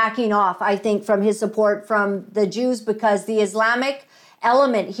be backing off, I think, from his support from the Jews because the Islamic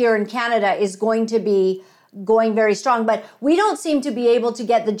element here in Canada is going to be going very strong. But we don't seem to be able to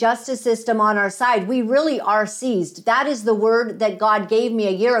get the justice system on our side. We really are seized. That is the word that God gave me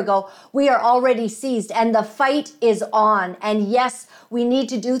a year ago. We are already seized and the fight is on. And yes, we need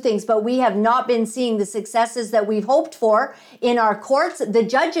to do things, but we have not been seeing the successes that we've hoped for in our courts. The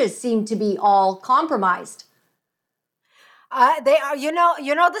judges seem to be all compromised. They are,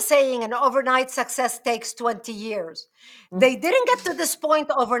 the saying, an overnight success takes 20 years. They didn't get to this point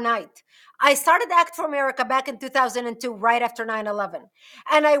overnight. I started Act for America back in 2002, right after 9/11.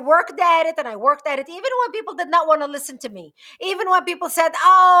 And I worked at it and I worked at it, even when people did not want to listen to me. Even when people said,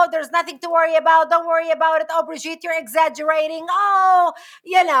 oh, there's nothing to worry about. Don't worry about it. Oh, Brigitte, you're exaggerating. Oh,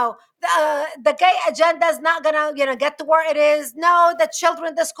 the gay agenda is not going to, get to where it is. No, the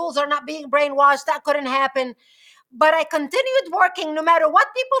children, the schools are not being brainwashed. That couldn't happen. But I continued working no matter what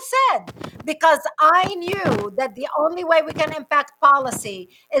people said, because I knew that the only way we can impact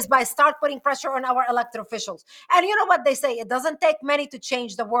policy is by start putting pressure on our elected officials. And you know what they say? It doesn't take many to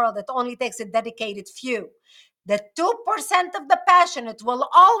change the world. It only takes a dedicated few. The 2% of the passionate will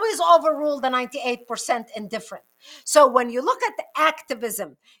always overrule the 98% indifferent. So when you look at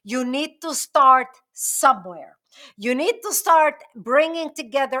activism, you need to start somewhere. You need to start bringing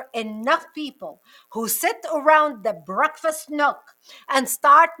together enough people who sit around the breakfast nook and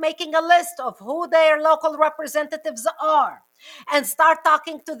start making a list of who their local representatives are and start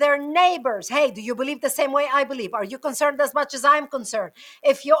talking to their neighbors. Hey, do you believe the same way I believe? Are you concerned as much as I'm concerned?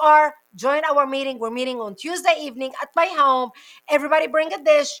 If you are, join our meeting. We're meeting on Tuesday evening at my home. Everybody bring a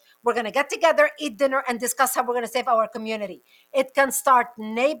dish. We're going to get together, eat dinner, and discuss how we're going to save our community. It can start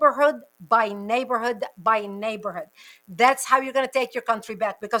neighborhood by neighborhood by neighborhood. That's how you're going to take your country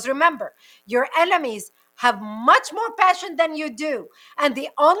back. Because remember, your enemies have much more passion than you do. And the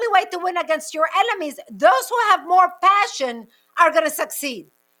only way to win against your enemies, those who have more passion are going to succeed.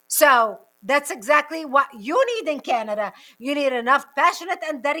 So that's exactly what you need in Canada. You need enough passionate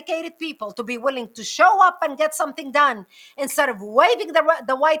and dedicated people to be willing to show up and get something done instead of waving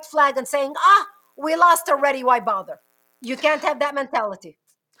the white flag and saying, we lost already, why bother? You can't have that mentality.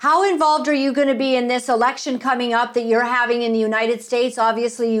 How involved are you going to be in this election coming up that you're having in the United States?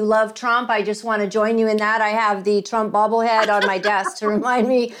 Obviously, you love Trump. I just want to join you in that. I have the Trump bobblehead on my desk to remind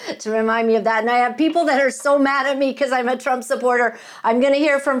me of that. And I have people that are so mad at me because I'm a Trump supporter. I'm going to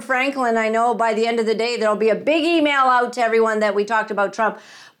hear from Franklin. I know by the end of the day, there'll be a big email out to everyone that we talked about Trump.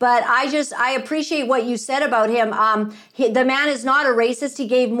 But I appreciate what you said about him. The man is not a racist. He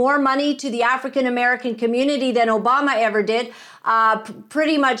gave more money to the African-American community than Obama ever did.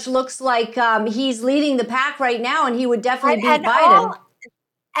 Pretty much looks like he's leading the pack right now, and he would definitely beat Biden.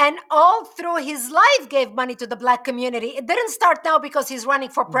 And all through his life gave money to the Black community. It didn't start now because he's running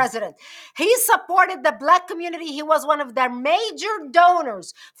for president. He supported the Black community. He was one of their major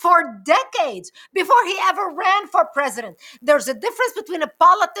donors for decades before he ever ran for president. There's a difference between a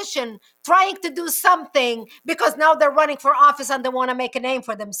politician trying to do something because now they're running for office and they want to make a name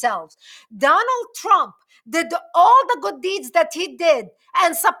for themselves. Donald Trump did all the good deeds that he did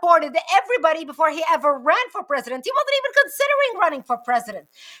and supported everybody before he ever ran for president. He wasn't even considering running for president.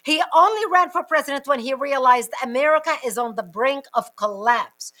 He only ran for president when he realized America is on the brink of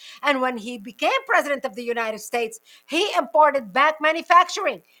collapse. And when he became president of the United States, he imported back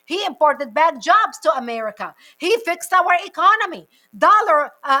manufacturing. He imported back jobs to America. He fixed our economy.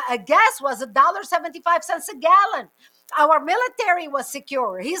 Gas was $1.75 a gallon. Our military was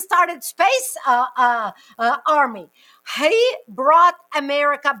secure. He started space army. He brought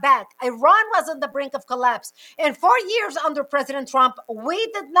America back. Iran was on the brink of collapse. In 4 years under President Trump, we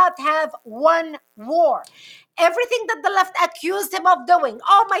did not have one war. Everything that the left accused him of doing,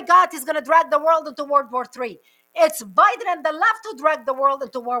 oh my God, he's going to drag the world into World War III. It's Biden and the left who dragged the world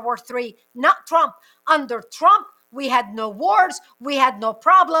into World War III, not Trump. Under Trump, we had no wars, we had no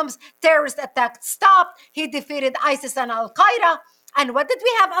problems, terrorist attacks stopped, he defeated ISIS and Al Qaeda. And what did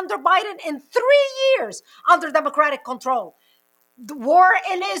we have under Biden in 3 years under Democratic control? The war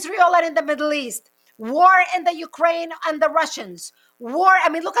in Israel and in the Middle East, war in the Ukraine and the Russians, war. I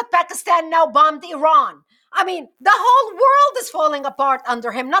mean, look at Pakistan now bombed Iran. I mean, the whole world is falling apart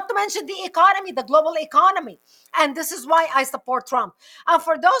under him, not to mention the economy, the global economy. And this is why I support Trump. And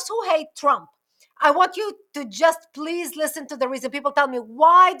for those who hate Trump, I want you to just please listen to the reason. People tell me,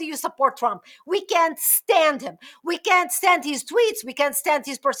 why do you support Trump? We can't stand him. We can't stand his tweets. We can't stand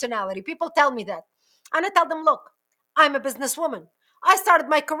his personality. People tell me that. And I tell them, look, I'm a businesswoman. I started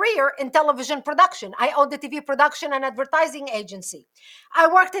my career in television production. I owned a TV production and advertising agency. I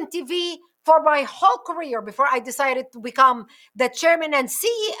worked in TV for my whole career before I decided to become the chairman and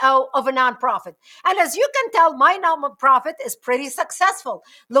CEO of a nonprofit. And as you can tell, my nonprofit is pretty successful.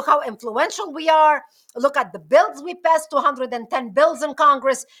 Look how influential we are. Look at the bills we passed, 210 bills in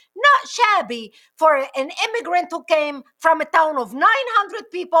Congress. Not shabby for an immigrant who came from a town of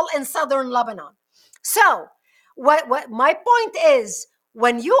 900 people in southern Lebanon. So, what my point is,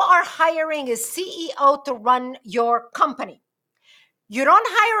 when you are hiring a CEO to run your company, you don't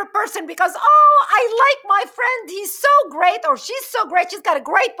hire a person because, oh, I like my friend, he's so great, or she's so great, she's got a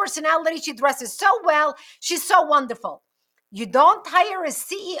great personality, she dresses so well, she's so wonderful. You don't hire a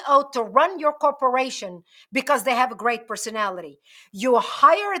CEO to run your corporation because they have a great personality. You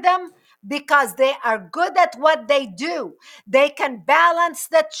hire them because they are good at what they do. They can balance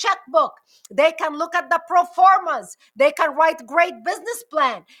the checkbook. They can look at the pro formas. They can write great business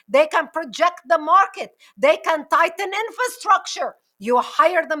plan. They can project the market. They can tighten infrastructure. You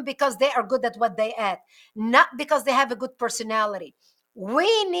hire them because they are good at what they add, not because they have a good personality.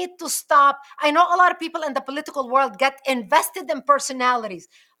 We need to stop. I know a lot of people in the political world get invested in personalities.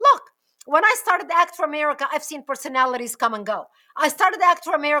 Look, when I started Act for America, I've seen personalities come and go. I started Act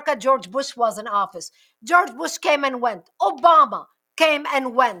for America, George Bush was in office. George Bush came and went. Obama came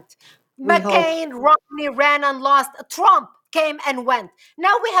and went. McCain, Romney ran and lost. Trump came and went.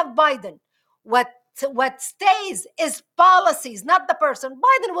 Now we have Biden. What stays is policies, not the person.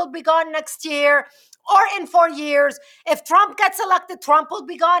 Biden will be gone next year or in 4 years. If Trump gets elected, Trump will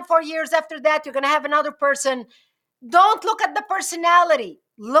be gone 4 years after that. You're going to have another person. Don't look at the personality.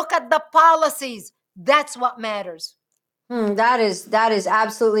 Look at the policies. That's what matters. That is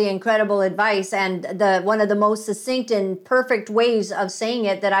absolutely incredible advice, and the one of the most succinct and perfect ways of saying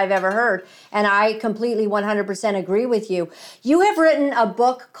it that I've ever heard. And I completely 100% agree with you. You have written a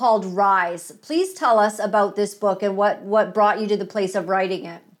book called Rise. Please tell us about this book and what brought you to the place of writing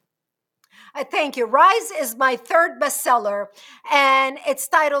it. Thank you. Rise is my third bestseller, and it's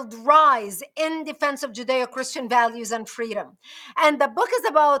titled Rise in Defense of Judeo-Christian Values and Freedom. And the book is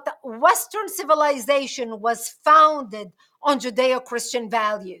about Western civilization was founded on Judeo-Christian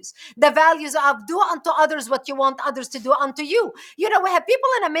values. The values of do unto others what you want others to do unto you. You know, we have people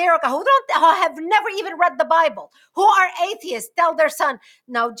in America who have never even read the Bible, who are atheists, tell their son,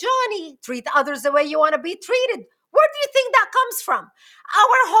 now, Johnny, treat others the way you want to be treated. Where do you think that comes from?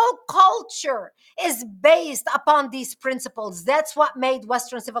 Our whole culture is based upon these principles. That's what made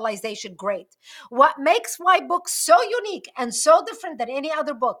Western civilization great. What makes my book so unique and so different than any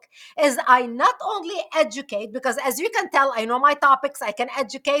other book is I not only educate, because as you can tell, I know my topics, I can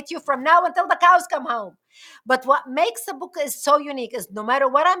educate you from now until the cows come home. But what makes the book is so unique is no matter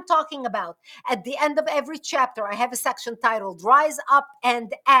what I'm talking about, at the end of every chapter, I have a section titled Rise Up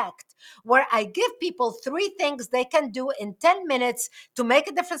and Act, where I give people 3 things they can do in 10 minutes to make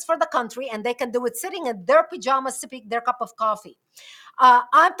a difference for the country, and they can do it sitting in their pajamas, sipping their cup of coffee.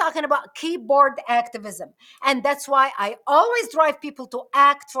 I'm talking about keyboard activism. And that's why I always drive people to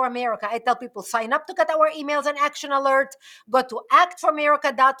Act for America. I tell people, sign up to get our emails and action alert. Go to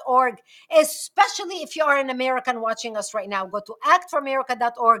actforamerica.org, especially if you are an American watching us right now. Go to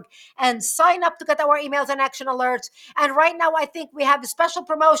actforamerica.org and sign up to get our emails and action alerts. And right now, I think we have a special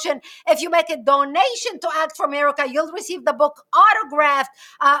promotion. If you make a donation to Act for America, you'll receive the book autographed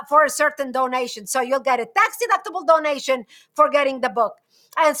for a certain donation. So you'll get a tax-deductible donation for getting the book.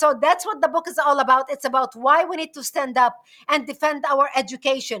 And so that's what the book is all about. It's about why we need to stand up and defend our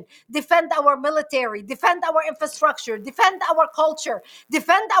education, defend our military, defend our infrastructure, defend our culture,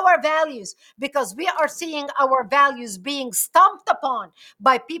 defend our values, because we are seeing our values being stomped upon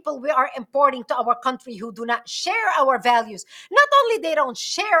by people we are importing to our country who do not share our values. Not only they don't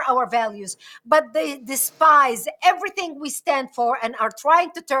share our values, but they despise everything we stand for and are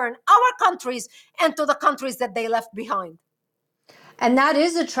trying to turn our countries into the countries that they left behind. And that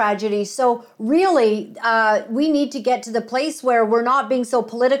is a tragedy. So really, we need to get to the place where we're not being so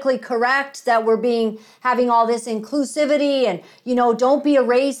politically correct, that we're having all this inclusivity and, don't be a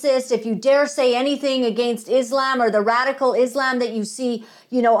racist. If you dare say anything against Islam or the radical Islam that you see,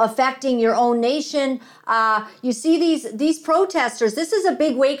 affecting your own nation, you see these protesters. This is a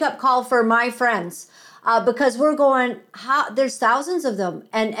big wake-up call for my friends. Because we're going, there's thousands of them,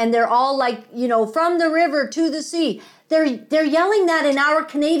 and they're all like, from the river to the sea. They're yelling that in our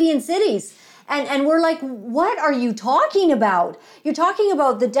Canadian cities. And we're like, what are you talking about? You're talking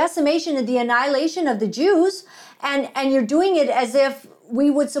about the decimation and the annihilation of the Jews, and you're doing it as if we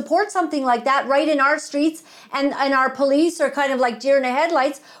would support something like that right in our streets, and our police are kind of like deer in the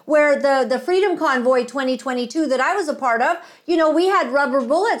headlights, where the Freedom Convoy 2022 that I was a part of, we had rubber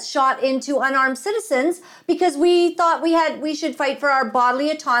bullets shot into unarmed citizens because we thought we should fight for our bodily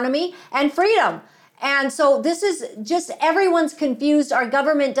autonomy and freedom. And so this is just, everyone's confused. Our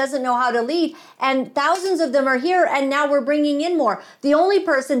government doesn't know how to lead, and thousands of them are here, and now we're bringing in more. The only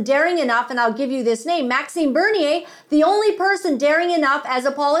person daring enough, and I'll give you this name, Maxime Bernier, the only person daring enough as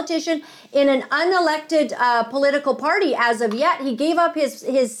a politician in an unelected political party as of yet. He gave up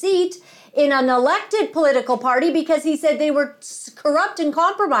his seat in an elected political party because he said they were corrupt and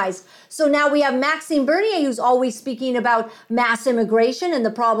compromised. So now we have Maxime Bernier, who's always speaking about mass immigration and the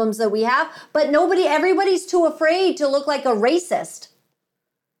problems that we have, but everybody's too afraid to look like a racist.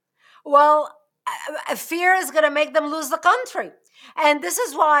 Well, fear is going to make them lose the country. And this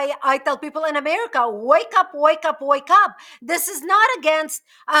is why I tell people in America, wake up, wake up, wake up. This is not against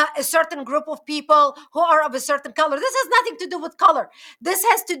a certain group of people who are of a certain color. This has nothing to do with color. This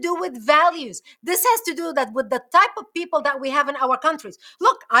has to do with values. This has to do with the type of people that we have in our countries.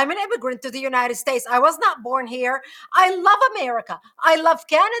 Look, I'm an immigrant to the United States. I was not born here. I love America. I love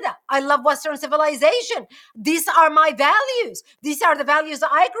Canada. I love Western civilization. These are my values. These are the values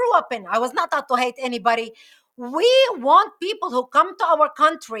that I grew up in. I was not taught to hate anybody. We want people who come to our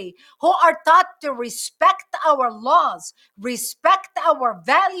country who are taught to respect our laws, respect our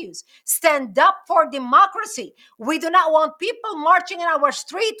values, stand up for democracy. We do not want people marching in our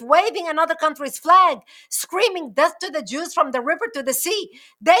street, waving another country's flag, screaming death to the Jews from the river to the sea.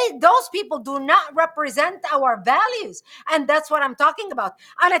 Those people do not represent our values. And that's what I'm talking about.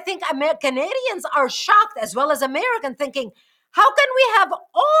 And I think Canadians are shocked, as well as Americans, thinking, how can we have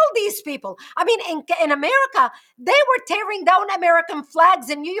all these people? I mean, in America, they were tearing down American flags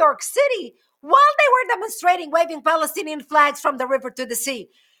in New York City while they were demonstrating, waving Palestinian flags from the river to the sea.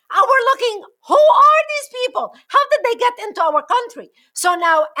 And we're looking, who are these people? How did they get into our country? So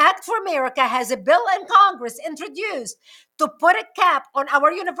now Act for America has a bill in Congress introduced to put a cap on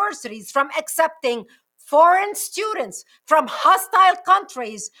our universities from accepting foreign students from hostile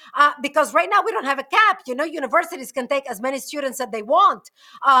countries, because right now we don't have a cap. Universities can take as many students as they want,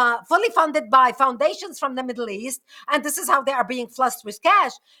 fully funded by foundations from the Middle East. And this is how they are being flushed with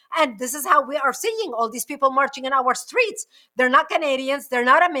cash. And this is how we are seeing all these people marching in our streets. They're not Canadians. They're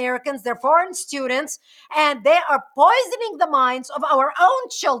not Americans. They're foreign students. And they are poisoning the minds of our own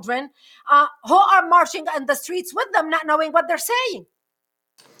children, who are marching in the streets with them, not knowing what they're saying.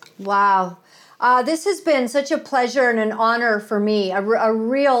 Wow. This has been such a pleasure and an honor for me, a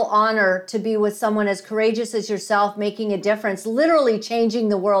real honor to be with someone as courageous as yourself, making a difference, literally changing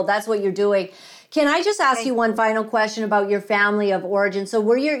the world. That's what you're doing. Can I just ask you one final question about your family of origin? So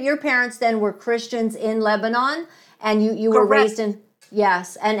were your parents then were Christians in Lebanon, and you were raised in,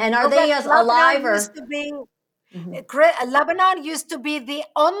 yes. And are they alive or? Lebanon used to be the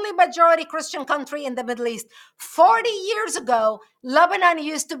only majority Christian country in the Middle East. 40 years ago, Lebanon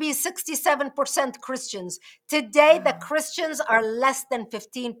used to be 67% Christians. Today, the Christians are less than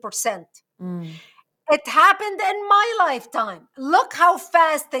 15%. It happened in my lifetime. Look how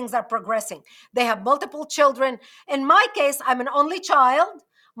fast things are progressing. They have multiple children. In my case, I'm an only child.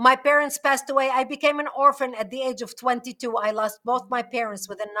 My parents passed away. I became an orphan at the age of 22. I lost both my parents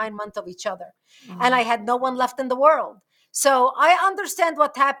within 9 months of each other. And I had no one left in the world. So I understand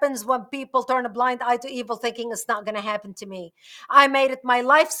what happens when people turn a blind eye to evil, thinking it's not going to happen to me. I made it my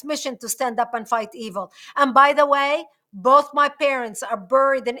life's mission to stand up and fight evil. And by the way, both my parents are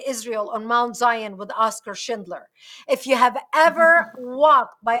buried in Israel on Mount Zion with Oskar Schindler. If you have ever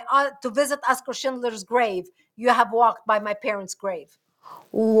walked to visit Oskar Schindler's grave, you have walked by my parents' grave.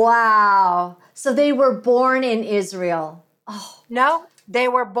 Wow. So they were born in Israel. Oh. No, they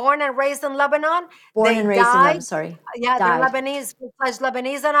were born and raised in Lebanon. Born and raised in Lebanon, sorry. Yeah, they're Lebanese, full-fledged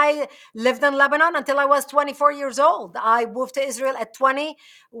Lebanese. And I lived in Lebanon until I was 24 years old. I moved to Israel at 20,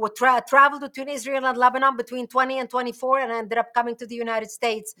 traveled between Israel and Lebanon between 20 and 24, and I ended up coming to the United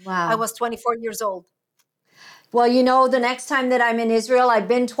States. Wow. I was 24 years old. Well, the next time that I'm in Israel, I've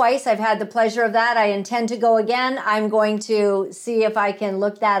been twice. I've had the pleasure of that. I intend to go again. I'm going to see if I can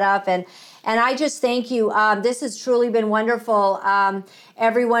look that up. And I just thank you. This has truly been wonderful.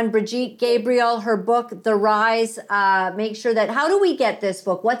 Everyone, Brigitte Gabriel, her book, The Rise. Make sure that, how do we get this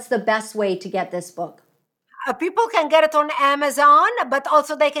book? What's the best way to get this book? People can get it on Amazon, but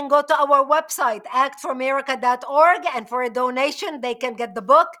also they can go to our website, actforamerica.org, and for a donation, they can get the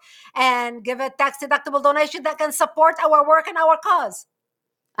book and give a tax-deductible donation that can support our work and our cause.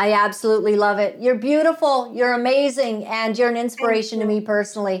 I absolutely love it. You're beautiful, you're amazing, and you're an inspiration to me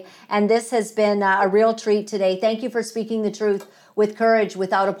personally. And this has been a real treat today. Thank you for speaking the truth with courage,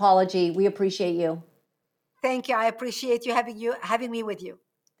 without apology. We appreciate you. Thank you. I appreciate you having me with you.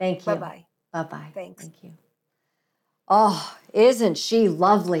 Thank you. Bye-bye. Bye-bye. Thanks. Thank you. Oh, isn't she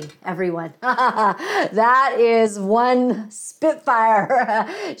lovely, everyone? That is one spitfire.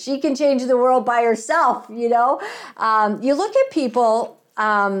 She can change the world by herself, You look at people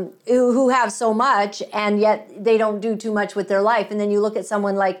who have so much, and yet they don't do too much with their life. And then you look at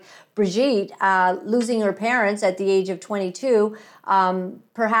someone like Brigitte, losing her parents at the age of 22.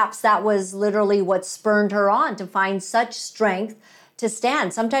 Perhaps that was literally what spurred her on to find such strength to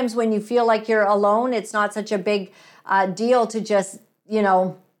stand. Sometimes when you feel like you're alone, it's not such a big deal to just,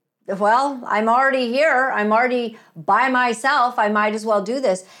 well, I'm already here. I'm already by myself. I might as well do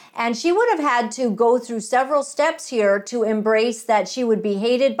this. And she would have had to go through several steps here to embrace that she would be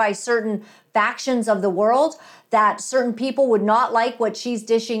hated by certain factions of the world, that certain people would not like what she's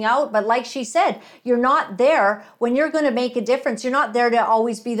dishing out. But like she said, you're not there when you're going to make a difference. You're not there to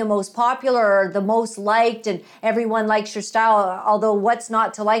always be the most popular or the most liked and everyone likes your style, although what's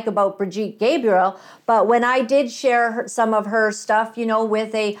not to like about Brigitte Gabriel. But when I did share some of her stuff,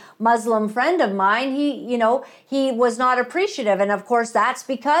 with a Muslim friend of mine, he was not appreciative. And of course, that's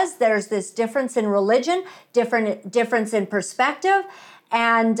because there's this difference in religion, difference in perspective.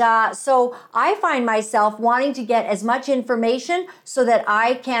 And so I find myself wanting to get as much information so that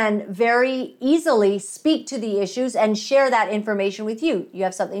I can very easily speak to the issues and share that information with you. You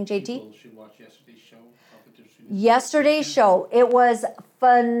have something, JT? People should watch yesterday's show. Yesterday's show, it was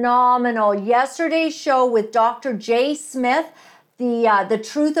phenomenal. Yesterday's show with Dr. J. Smith, the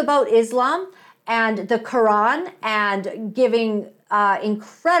truth about Islam and the Quran, and giving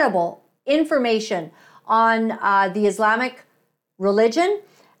incredible information on the Islamic religion,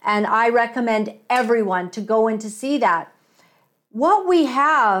 and I recommend everyone to go in to see that. What we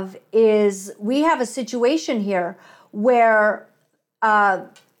have is a situation here where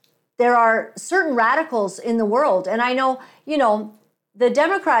there are certain radicals in the world, and I know, the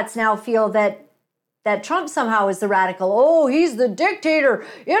Democrats now feel that Trump somehow is the radical. Oh, he's the dictator.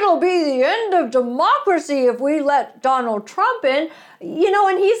 It'll be the end of democracy if we let Donald Trump in.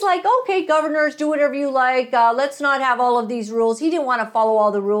 And he's like, okay, governors, do whatever you like. Let's not have all of these rules. He didn't want to follow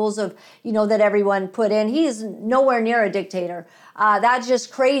all the rules of, that everyone put in. He is nowhere near a dictator. That's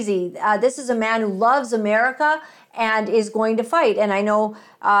just crazy. This is a man who loves America and is going to fight. And I know,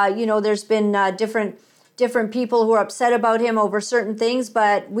 there's been different people who are upset about him over certain things,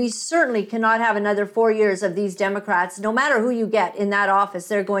 but we certainly cannot have another 4 years of these Democrats. No matter who you get in that office,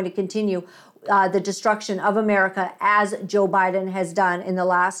 they're going to continue the destruction of America as Joe Biden has done in the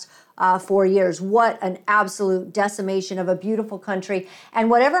last 4 years. What an absolute decimation of a beautiful country.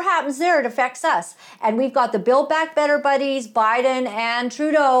 And whatever happens there, it affects us. And we've got the Build Back Better buddies, Biden and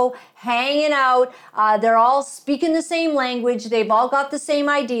Trudeau, hanging out. They're all speaking the same language. They've all got the same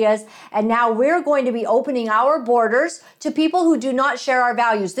ideas. And now we're going to be opening our borders to people who do not share our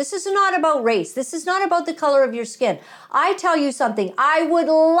values. This is not about race. This is not about the color of your skin. I tell you something, I would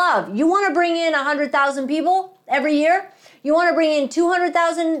love, you want to bring in 100,000 people every year? You want to bring in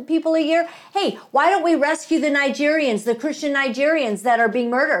 200,000 people a year? Hey, why don't we rescue the Nigerians, the Christian Nigerians that are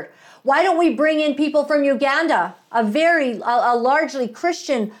being murdered? Why don't we bring in people from Uganda, a largely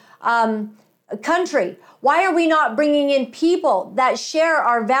Christian country? Why are we not bringing in people that share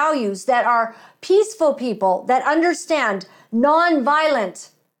our values, that are peaceful people, that understand nonviolent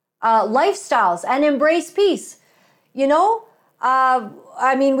lifestyles and embrace peace? We've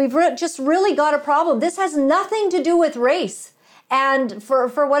just really got a problem. This has nothing to do with race. And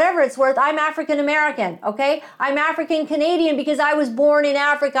for whatever it's worth, I'm African American, okay? I'm African Canadian because I was born in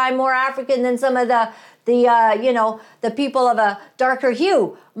Africa. I'm more African than some of the people of a darker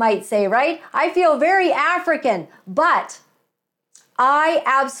hue might say, right? I feel very African, but I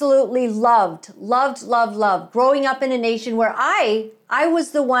absolutely loved growing up in a nation where I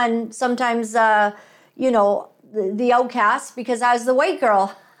was the one sometimes, the outcast because I was the white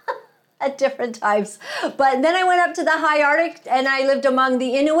girl at different times. But then I went up to the high Arctic and I lived among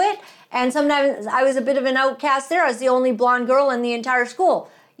the Inuit, And sometimes I was a bit of an outcast there. I was the only blonde girl in the entire school.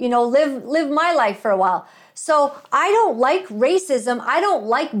 You know, live my life for a while. So I don't like racism. I don't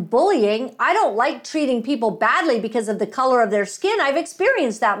like bullying. I don't like treating people badly because of the color of their skin. I've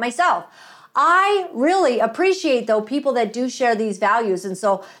experienced that myself. I really appreciate, though, people that do share these values. And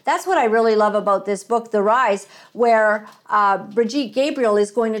so that's what I really love about this book, The Rise, where Brigitte Gabriel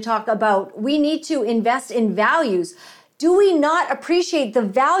is going to talk about we need to invest in values. Do we not appreciate the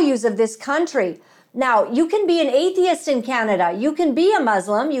values of this country? Now, you can be an atheist in Canada. You can be a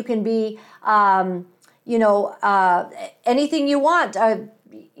Muslim. You can be, anything you want,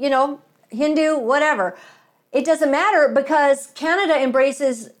 Hindu, whatever. It doesn't matter because Canada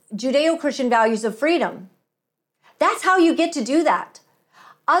embraces Judeo-Christian values of freedom. That's how you get to do that.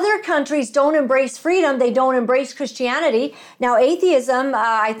 Other countries don't embrace freedom. They don't embrace Christianity. Now, atheism,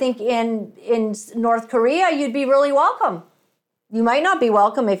 I think in North Korea, you'd be really welcome. You might not be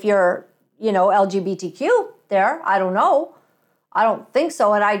welcome if you're, LGBTQ there. I don't know. I don't think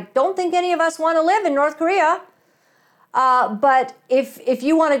so. And I don't think any of us want to live in North Korea. But if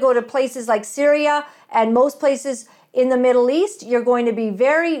you want to go to places like Syria and most places in the Middle East, you're going to be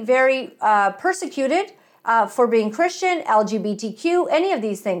very, very persecuted for being Christian, LGBTQ, any of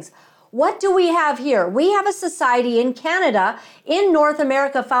these things. What do we have here? We have a society in Canada, in North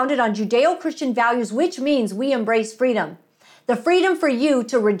America, founded on Judeo-Christian values, which means we embrace freedom. The freedom for you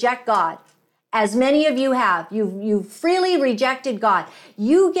to reject God, as many of you have. You've freely rejected God.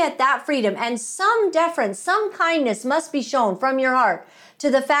 You get that freedom, and some deference, some kindness must be shown from your heart to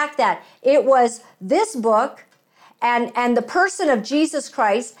the fact that it was this book and the person of Jesus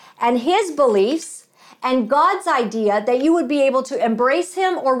Christ and his beliefs and God's idea that you would be able to embrace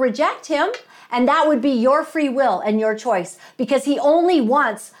him or reject him, and that would be your free will and your choice, because he only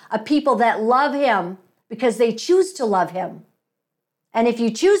wants a people that love him because they choose to love him. And if you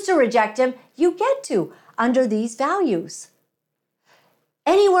choose to reject him, you get to under these values.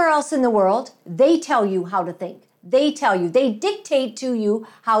 Anywhere else in the world, they tell you how to think. They tell you, they dictate to you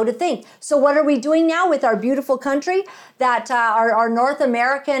how to think. So what are we doing now with our beautiful country that our North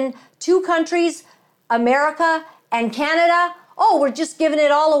American two countries, America and Canada? Oh, we're just giving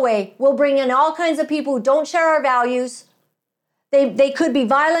it all away. We'll bring in all kinds of people who don't share our values. They could be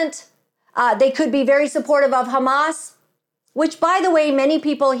violent. They could be very supportive of Hamas, which, by the way, many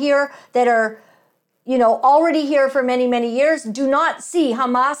people here that are, already here for many, many years do not see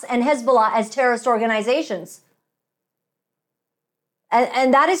Hamas and Hezbollah as terrorist organizations.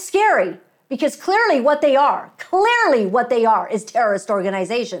 And that is scary because clearly what they are is terrorist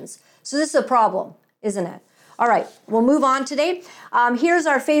organizations. So this is a problem, isn't it? All right, we'll move on today. Here's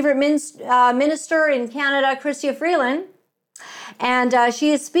our favorite minister in Canada, Chrystia Freeland. And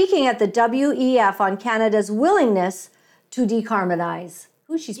she is speaking at the WEF on Canada's willingness to decarbonize.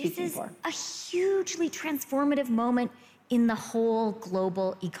 Who's she speaking for? This is a hugely transformative moment in the whole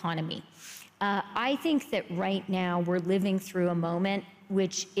global economy. I think that right now we're living through a moment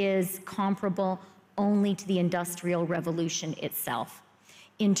which is comparable only to the Industrial Revolution itself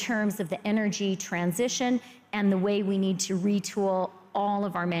in terms of the energy transition and the way we need to retool all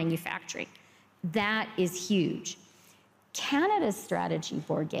of our manufacturing. That is huge. Canada's strategy,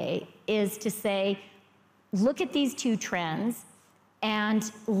 Borge, is to say, look at these two trends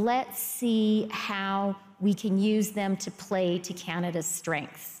and let's see how we can use them to play to Canada's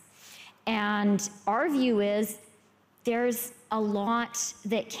strengths. And our view is there's a lot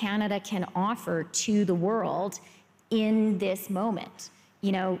that Canada can offer to the world in this moment.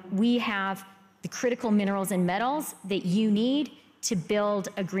 We have the critical minerals and metals that you need to build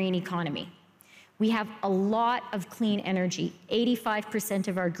a green economy. We have a lot of clean energy. 85%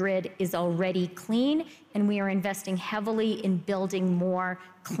 of our grid is already clean, and we are investing heavily in building more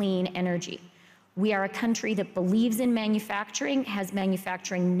clean energy. We are a country that believes in manufacturing, has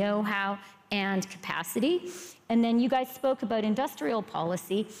manufacturing know-how and capacity. And then you guys spoke about industrial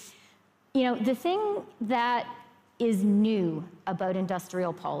policy. The thing that is new about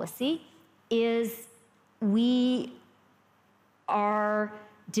industrial policy is we are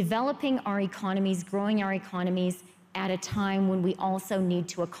developing our economies, growing our economies at a time when we also need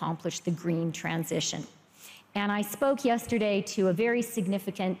to accomplish the green transition. And I spoke yesterday to a very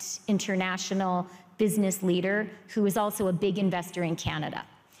significant international business leader who is also a big investor in Canada.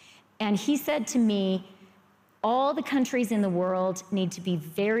 And he said to me, all the countries in the world need to be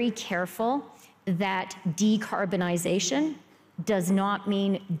very careful that decarbonization does not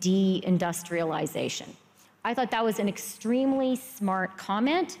mean deindustrialization. I thought that was an extremely smart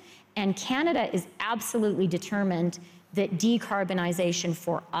comment, and Canada is absolutely determined that decarbonization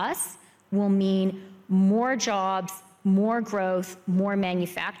for us will mean more jobs more growth, more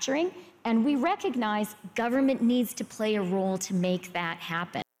manufacturing, and we recognize government needs to play a role to make that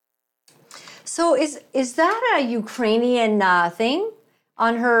happen. So is that a Ukrainian thing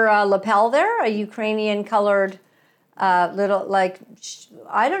on her lapel there? A Ukrainian colored little, like,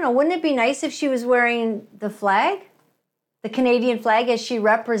 I don't know, wouldn't it be nice if she was wearing the flag? The Canadian flag as she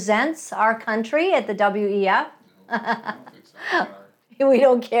represents our country at the WEF? We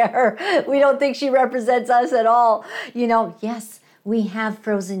don't care. We don't think she represents us at all. You know, yes, we have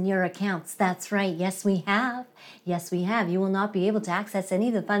frozen your accounts. That's right. Yes, we have. Yes, we have. You will not be able to access any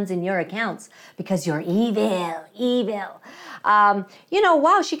of the funds in your accounts because you're evil, evil. You know,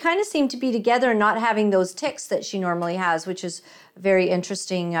 wow, she kind of seemed to be together and not having those tics that she normally has, which is very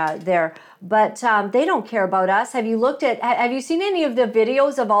interesting there. But they don't care about us. Have you seen any of the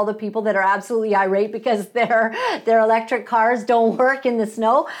videos of all the people that are absolutely irate because their electric cars don't work in the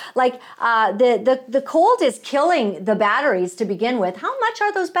snow? Like the cold is killing the batteries to begin with. How much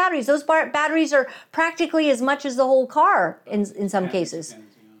are those batteries? Those batteries are practically as much as the whole car in some cases.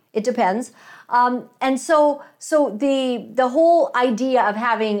 It depends. And so the whole idea of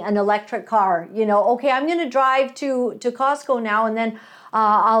having an electric car, you know, okay, I'm going to drive to Costco now, and then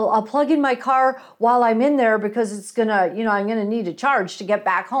I'll plug in my car while I'm in there because it's gonna, you know, I'm gonna need a charge to get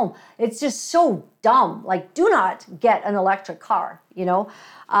back home. It's just so dumb. Like, do not get an electric car. You know,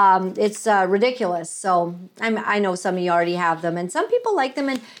 it's ridiculous. So I know some of you already have them, and some people like them.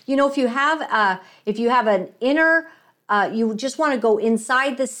 And you know, if you have an inner you just want to go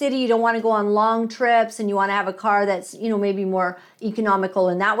inside the city. You don't want to go on long trips, and you want to have a car that's, you know, maybe more economical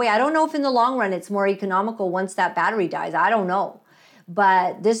in that way. I don't know if in the long run it's more economical once that battery dies. I don't know,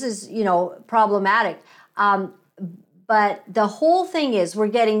 but this is, you know, problematic. But the whole thing is we're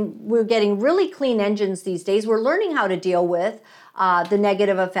getting really clean engines these days. We're learning how to deal with the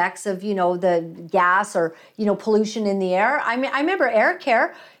negative effects of, you know, the gas or, you know, pollution in the air. I mean, I remember air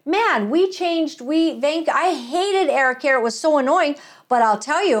care. Man, I hated air care. It was so annoying. But I'll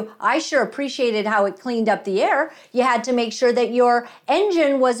tell you, I sure appreciated how it cleaned up the air. You had to make sure that your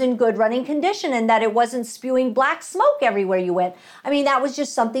engine was in good running condition and that it wasn't spewing black smoke everywhere you went. I mean, that was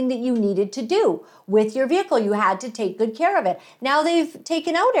just something that you needed to do with your vehicle. You had to take good care of it. Now they've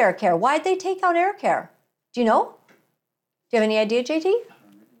taken out air care. Why'd they take out air care? Do you know? Do you have any idea, JT?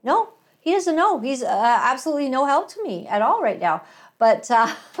 No, he doesn't know. He's absolutely no help to me at all right now. But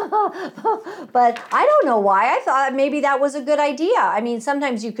but I don't know why. I thought maybe that was a good idea. I mean,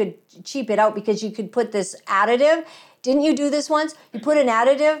 sometimes you could cheap it out because you could put this additive. Didn't you do this once? You put an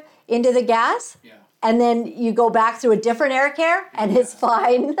additive into the gas, and then you go back through a different air care, and it's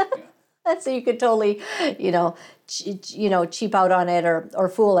fine. So you could totally, cheap out on it or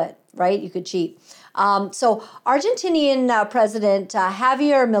fool it, right? You could cheat. So Argentinian President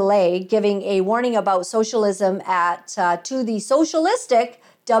Javier Milei giving a warning about socialism to the socialistic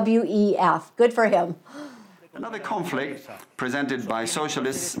WEF. Good for him. Another conflict presented by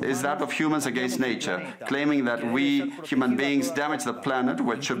socialists is that of humans against nature, claiming that we human beings damage the planet,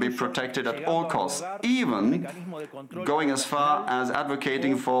 which should be protected at all costs, even going as far as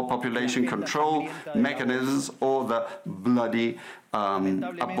advocating for population control mechanisms or the bloody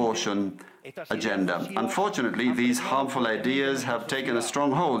abortion agenda. Unfortunately, these harmful ideas have taken a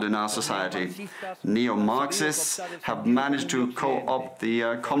strong hold in our society. Neo-Marxists have managed to co-opt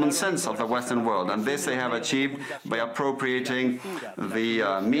the common sense of the Western world, and this they have achieved by appropriating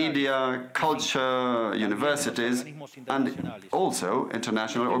the media, culture, universities, and also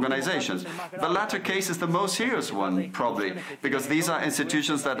international organizations. The latter case is the most serious one, probably, because these are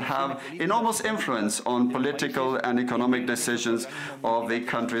institutions that have enormous influence on political and economic decisions of the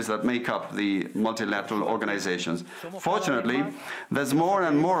countries that make up the multilateral organizations. Fortunately, there's more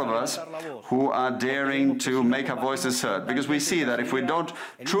and more of us who are daring to make our voices heard, because we see that if we don't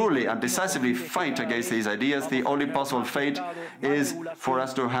truly and decisively fight against these ideas, the only possible fate is for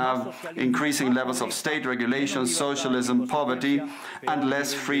us to have increasing levels of state regulation, socialism, poverty, and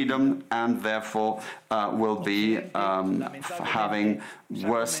less freedom, and therefore will be having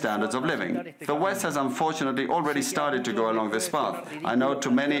worse standards of living. The West has unfortunately already started to go along this path. I know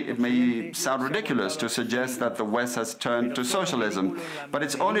to many it may sound ridiculous to suggest that the West has turned to socialism, but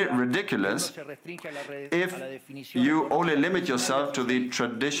it's only ridiculous if you only limit yourself to the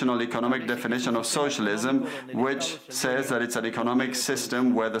traditional economic definition of socialism, which says that it's an economic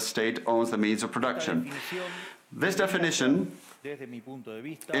system where the state owns the means of production. This definition,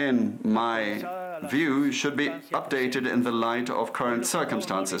 in my view, should be updated in the light of current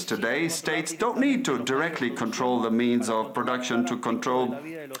circumstances. Today, states don't need to directly control the means of production to control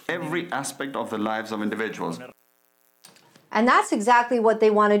every aspect of the lives of individuals. And that's exactly what they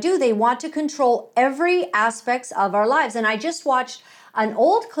want to do. They want to control every aspect of our lives. And I just watched an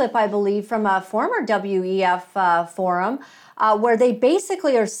old clip, I believe, from a former WEF forum where they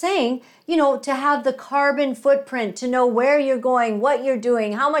basically are saying, you know, to have the carbon footprint, to know where you're going, what you're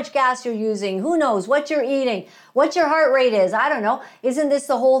doing, how much gas you're using, who knows, what you're eating, what your heart rate is. I don't know. Isn't this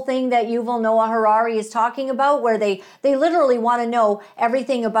the whole thing that Yuval Noah Harari is talking about, where they literally want to know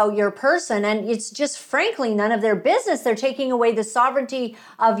everything about your person? And it's just, frankly, none of their business. They're taking away the sovereignty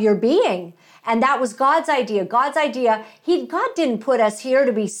of your being. And that was God's idea. God's idea, God didn't put us here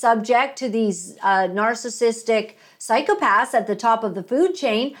to be subject to these narcissistic psychopaths at the top of the food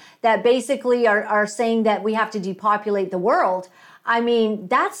chain that basically are saying that we have to depopulate the world. I mean,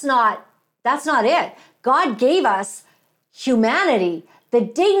 that's not it. God gave us humanity, the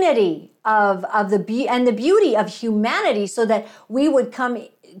dignity of the beauty of humanity, so that we would come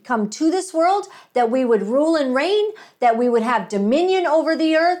to this world, that we would rule and reign, that we would have dominion over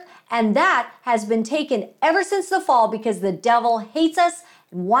the earth. And that has been taken ever since the fall, because the devil hates us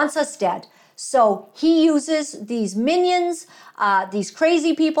and wants us dead. So he uses these minions, these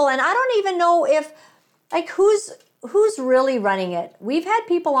crazy people, and I don't even know if, like, who's really running it. We've had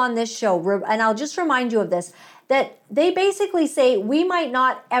people on this show, and I'll just remind you of this, that they basically say we might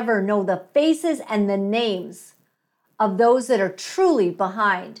not ever know the faces and the names of those that are truly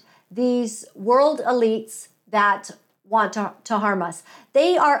behind these world elites that want to harm us.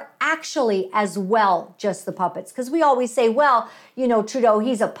 They are actually as well just the puppets. Because we always say, well, you know, Trudeau,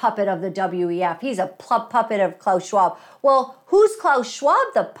 he's a puppet of the WEF. He's a puppet of Klaus Schwab. Well, who's Klaus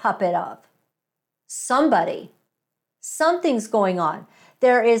Schwab the puppet of? Somebody. Something's going on.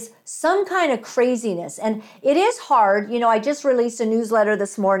 There is some kind of craziness. And it is hard. You know, I just released a newsletter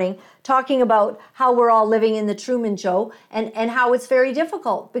this morning talking about how we're all living in the Truman Show and how it's very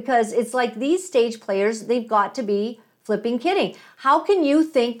difficult, because it's like these stage players, they've got to be flipping kidding. How can you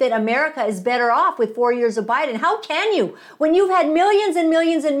think that America is better off with 4 years of Biden? How can you? When you've had millions and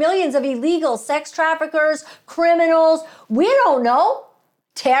millions and millions of illegal sex traffickers, criminals, we don't know,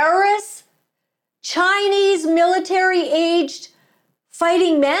 terrorists, Chinese military-aged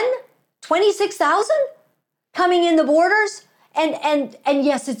fighting men, 26,000 coming in the borders, and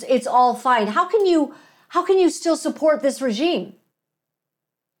yes, it's all fine. How can you still support this regime?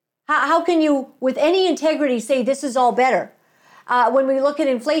 How can you, with any integrity, say this is all better? When we look at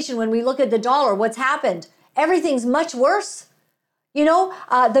inflation, when we look at the dollar, what's happened? Everything's much worse. You know,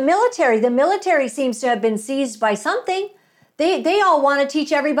 the military seems to have been seized by something. They all want to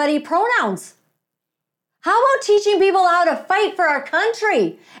teach everybody pronouns. How about teaching people how to fight for our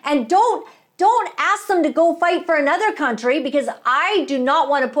country? And don't ask them to go fight for another country, because I do not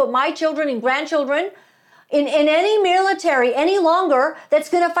want to put my children and grandchildren in any military any longer that's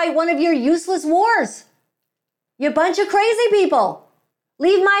going to fight one of your useless wars. You bunch of crazy people.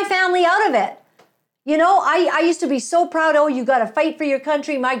 Leave my family out of it. You know, I used to be so proud, oh, you got to fight for your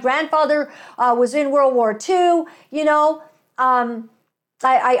country. My grandfather was in World War II, you know.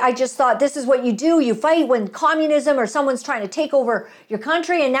 I just thought this is what you do. You fight when communism or someone's trying to take over your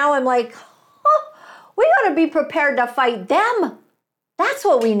country. And now I'm like, oh, we got to be prepared to fight them. That's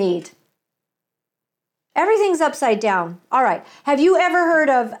what we need. Everything's upside down. All right. Have you ever heard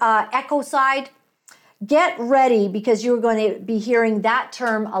of ecocide? Get ready, because you're going to be hearing that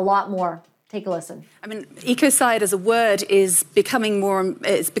term a lot more. Take a listen. I mean, ecocide as a word is becoming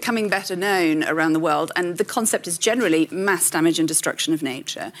better known around the world, and the concept is generally mass damage and destruction of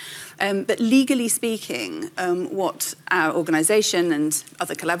nature. But legally speaking, what our organisation and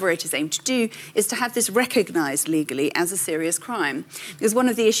other collaborators aim to do is to have this recognised legally as a serious crime. Because one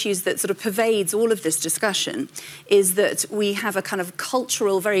of the issues that sort of pervades all of this discussion is that we have a kind of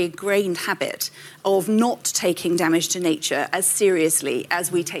cultural, very ingrained habit of not taking damage to nature as seriously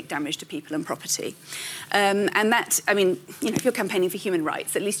as we take damage to people and property. And that, I mean, you know, if you're campaigning for human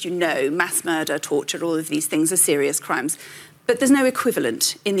rights, at least you know mass murder, torture, all of these things are serious crimes. But there's no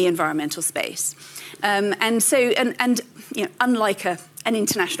equivalent in the environmental space. And so, you know, unlike an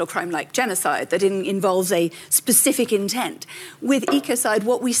international crime like genocide that involves a specific intent, with ecocide,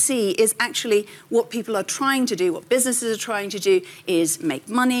 what we see is actually what people are trying to do, what businesses are trying to do, is make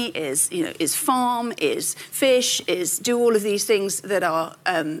money, is farm, is fish, is do all of these things that are,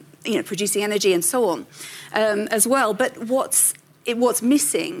 producing energy and so on, as well. But what's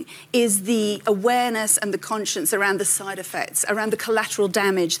missing is the awareness and the conscience around the side effects, around the collateral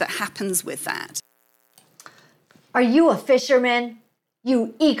damage that happens with that. Are you a fisherman?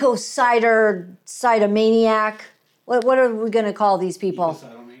 You ecocider maniac? What are we going to call these people?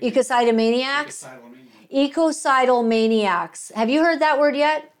 Ecocidal maniacs? Ecocidal maniacs. Have you heard that word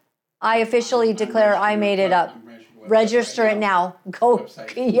yet? I officially declare I made it up. Register it now. Go.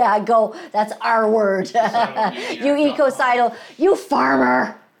 Yeah, go. That's our word. You ecocidal. You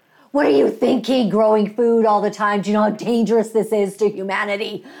farmer. What are you thinking, growing food all the time? Do you know how dangerous this is to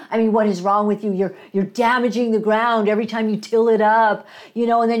humanity? I mean, what is wrong with you? You're damaging the ground every time you till it up, you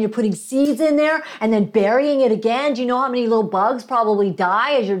know, and then you're putting seeds in there and then burying it again. Do you know how many little bugs probably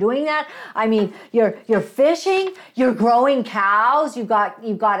die as you're doing that? I mean, you're fishing, you're growing cows, you've got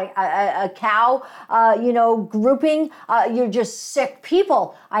a cow, grouping. You're just sick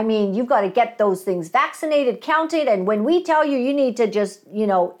people. I mean, you've got to get those things vaccinated, counted, and when we tell you, you need to just,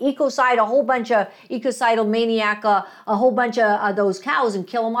 ecocide a whole bunch of ecocidal maniac, a whole bunch of those cows and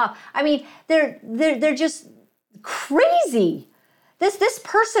kill them off. I mean, they're just crazy. This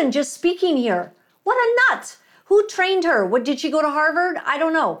person just speaking here, what a nut. Who trained her? What, did she go to Harvard? I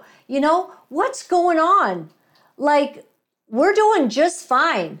don't know. What's going on? Like, we're doing just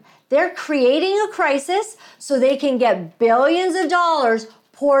fine. They're creating a crisis so they can get billions of dollars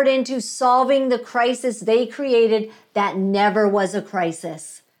poured into solving the crisis they created that never was a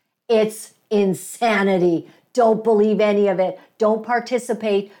crisis. It's insanity. Don't believe any of it. Don't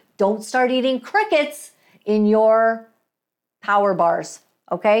participate. Don't start eating crickets in your power bars,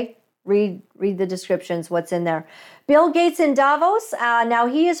 okay? Read the descriptions, what's in there. Bill Gates in Davos, now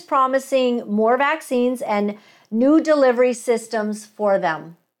he is promising more vaccines and new delivery systems for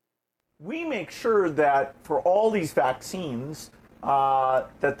them. We make sure that for all these vaccines,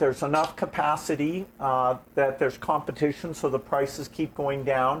 that there's enough capacity, that there's competition so the prices keep going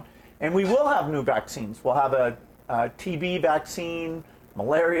down. And we will have new vaccines. We'll have a TB vaccine,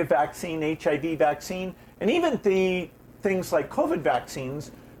 malaria vaccine, HIV vaccine, and even the things like COVID vaccines.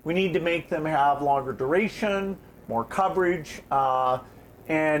 We need to make them have longer duration, more coverage,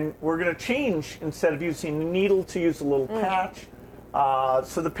 and we're going to change, instead of using a needle, to use a little patch.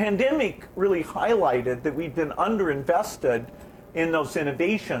 So the pandemic really highlighted that we've been underinvested in those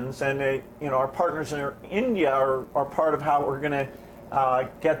innovations, and our partners in India are part of how we're going to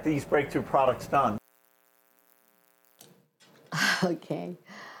get these breakthrough products done. Okay,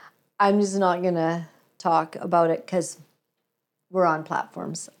 I'm just not going to talk about it because we're on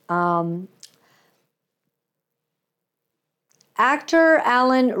platforms. Actor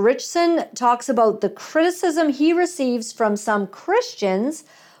Alan Ritchson talks about the criticism he receives from some Christians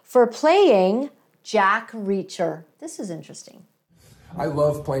for playing Jack Reacher. This is interesting. I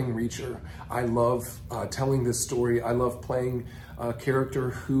love playing Reacher. I love telling this story. I love playing a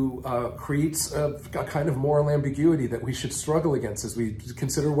character who creates a kind of moral ambiguity that we should struggle against as we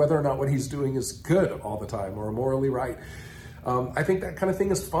consider whether or not what he's doing is good all the time or morally right. I think that kind of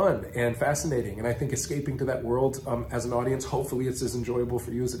thing is fun and fascinating, and I think escaping to that world as an audience, hopefully it's as enjoyable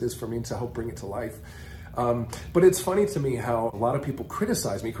for you as it is for me to help bring it to life. But it's funny to me how a lot of people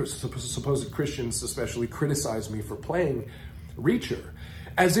criticize me, supposed Christians especially, criticize me for playing Reacher,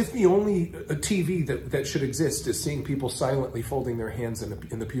 as if the only TV that should exist is seeing people silently folding their hands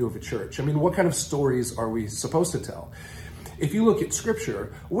in the pew of a church. I mean, what kind of stories are we supposed to tell? If you look at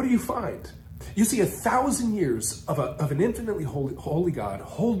Scripture, what do you find? You see 1,000 years of an infinitely holy God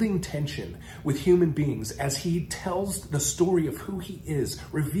holding tension with human beings as he tells the story of who he is,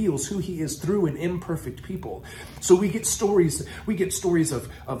 reveals who he is through an imperfect people. So we get stories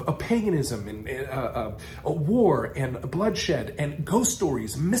of paganism and a war and bloodshed and ghost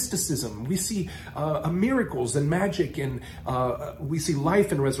stories, mysticism. We see miracles and magic, and we see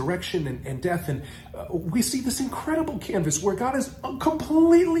life and resurrection and death. And we see this incredible canvas where God is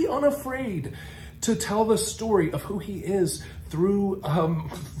completely unafraid to tell the story of who he is through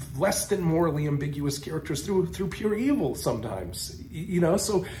less than morally ambiguous characters, through pure evil sometimes,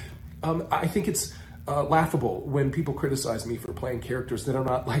 So I think it's laughable when people criticize me for playing characters that are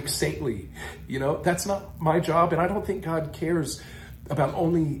not like saintly. That's not my job, and I don't think God cares about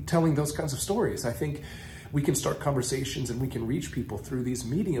only telling those kinds of stories. I think we can start conversations and we can reach people through these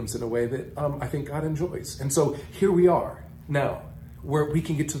mediums in a way that I think God enjoys. And so here we are now, where we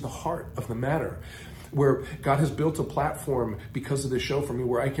can get to the heart of the matter, where God has built a platform because of this show for me,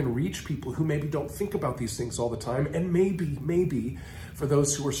 where I can reach people who maybe don't think about these things all the time, and maybe for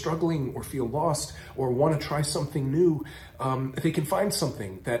those who are struggling or feel lost or want to try something new, they can find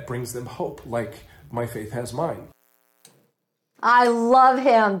something that brings them hope, like My Faith Has Mine. I love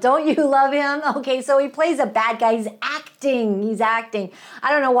him. Don't you love him? Okay, so he plays a bad guy. He's acting.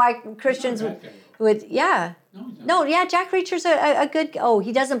 I don't know why Christians would yeah. No, Jack Reacher's a good,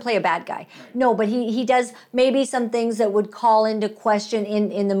 he doesn't play a bad guy. Right. No, but he does maybe some things that would call into question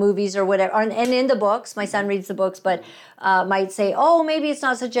in the movies or whatever, and in the books. My son reads the books, but might say, maybe it's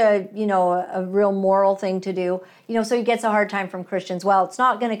not such a real moral thing to do. So he gets a hard time from Christians. Well, it's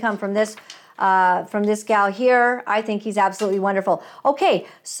not going to come from this from this gal here. I think he's absolutely wonderful. Okay,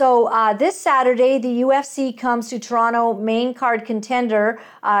 so this Saturday, the UFC comes to Toronto. Main card contender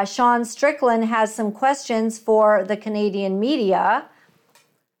Sean Strickland has some questions for the Canadian media.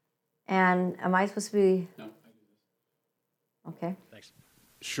 And am I supposed to be? No. Okay. Thanks.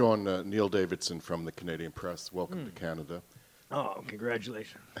 Sean, Neil Davidson from the Canadian Press. Welcome to Canada. Oh,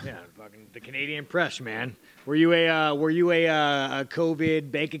 congratulations! Yeah, fucking the Canadian Press, man. Were you a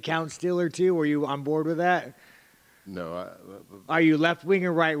COVID bank account stealer too? Were you on board with that? No. Are you left wing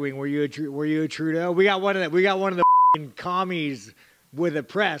or right wing? Were you a Trudeau? We got one of the commies with a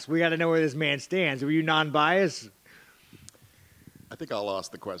press. We got to know where this man stands. Were you non-biased? I think I'll ask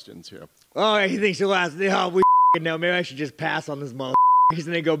the questions here. Oh, he thinks he'll ask. Oh, we know. Maybe I should just pass on this mother. He's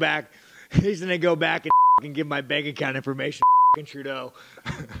gonna go back. He's gonna go back and give my bank account information. Trudeau.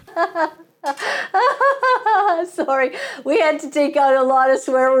 Sorry, we had to take out a lot of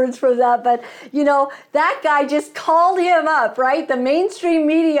swear words from that, but you know, that guy just called him up, right? The mainstream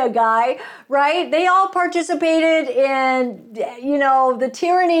media guy, right? They all participated in, you know, the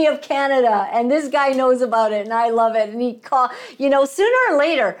tyranny of Canada, and this guy knows about it, and I love it. And he called, you know, sooner or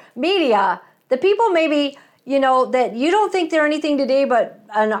later, media, the people maybe, you know, that you don't think they're anything today, but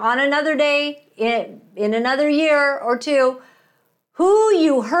on another day, in another year or two, who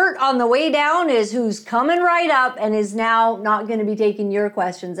you hurt on the way down is who's coming right up and is now not going to be taking your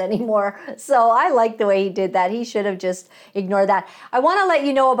questions anymore. So I like the way he did that. He should have just ignored that. I want to let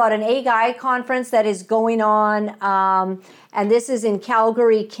you know about an AGI conference that is going on, and this is in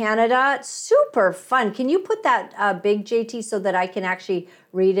Calgary, Canada. Super fun. Can you put that big, JT, so that I can actually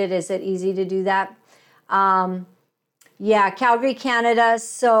read it? Is it easy to do that? Yeah, Calgary, Canada.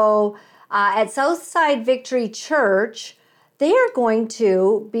 So at Southside Victory Church, they are going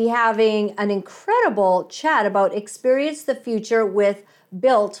to be having an incredible chat about Experience the Future with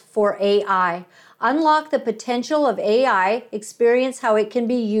Built for AI. Unlock the potential of AI, experience how it can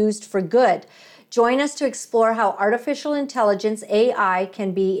be used for good. Join us to explore how artificial intelligence, AI,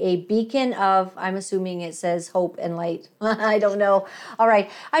 can be a beacon of, I'm assuming it says hope and light. I don't know. All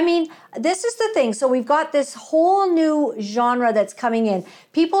right. I mean, this is the thing. So we've got this whole new genre that's coming in.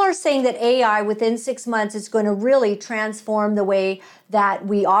 People are saying that AI within 6 months is going to really transform the way that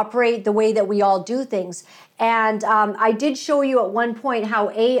we operate, the way that we all do things. And I did show you at one point how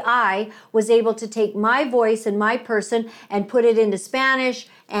AI was able to take my voice and my person and put it into Spanish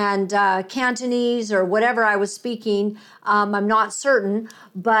and Cantonese or whatever I was speaking. I'm not certain,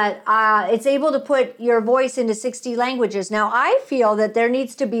 but it's able to put your voice into 60 languages. Now, I feel that there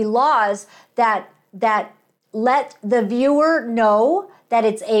needs to be laws that let the viewer know that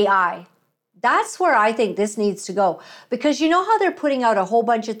it's AI. That's where I think this needs to go. Because you know how they're putting out a whole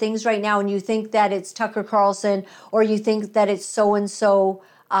bunch of things right now and you think that it's Tucker Carlson or you think that it's so-and-so.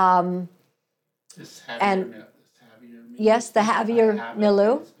 Yes, the Javier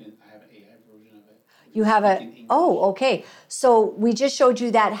Milou. I have an AI version of it. You have okay. So we just showed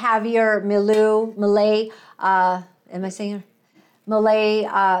you that Javier Malay, am I saying it? Malay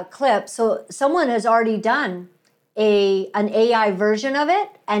clip. So someone has already done an AI version of it,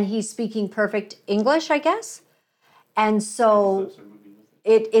 and he's speaking perfect English, I guess. And so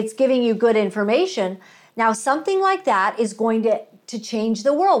it's giving you good information. Now, something like that is going to change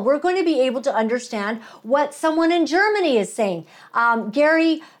the world. We're going to be able to understand what someone in Germany is saying.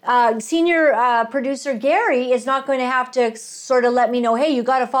 Gary, senior producer Gary, is not going to have to sort of let me know, hey, you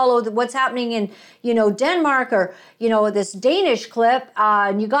got to follow what's happening in, Denmark or, this Danish clip,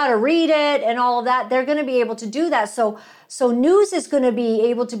 and you got to read it and all of that. They're going to be able to do that. So news is going to be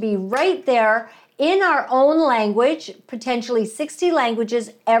able to be right there in our own language, potentially 60 languages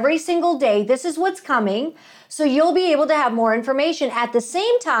every single day. This is what's coming. So you'll be able to have more information. At the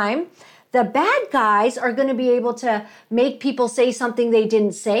same time, the bad guys are going to be able to make people say something they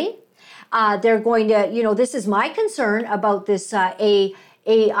didn't say. They're going to, this is my concern about this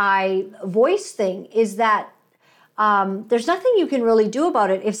AI voice thing, is that there's nothing you can really do about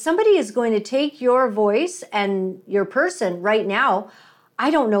it. If somebody is going to take your voice and your person right now,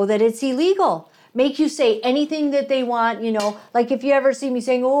 I don't know that it's illegal. Make you say anything that they want, like if you ever see me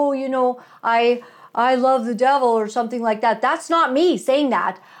saying, I love the devil or something like that. That's not me saying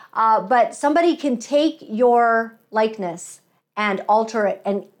that. But somebody can take your likeness and alter it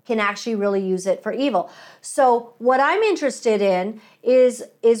and can actually really use it for evil. So what I'm interested in is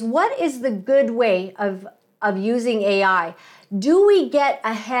what is the good way of using AI? Do we get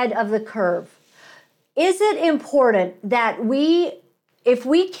ahead of the curve? Is it important that if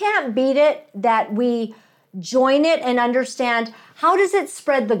we can't beat it, that we join it and understand how does it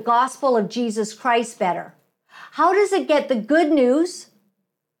spread the gospel of Jesus Christ better? How does it get the good news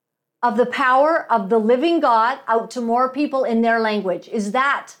of the power of the living God out to more people in their language. Is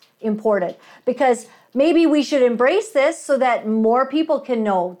that important? Because maybe we should embrace this so that more people can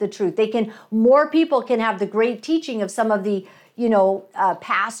know the truth. More people can have the great teaching of some of the,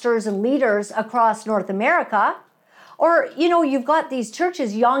 pastors and leaders across North America. Or, you've got these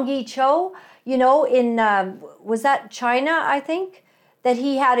churches, Yonggi Cho, in, was that China, I think, that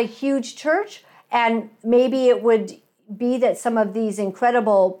he had a huge church. And maybe it would be that some of these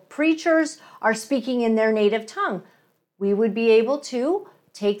incredible preachers are speaking in their native tongue. We would be able to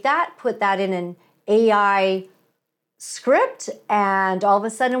take that, put that in an AI script, and all of a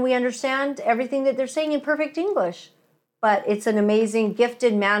sudden we understand everything that they're saying in perfect English. But it's an amazing,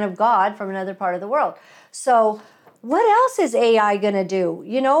 gifted man of God from another part of the world. So what else is AI going to do?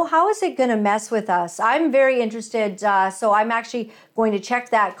 How is it going to mess with us? I'm very interested. So I'm actually going to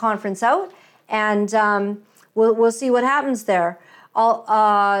check that conference out, and we'll see what happens there.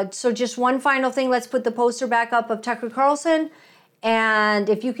 So just one final thing. Let's put the poster back up of Tucker Carlson. And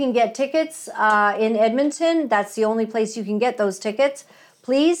if you can get tickets in Edmonton, that's the only place you can get those tickets.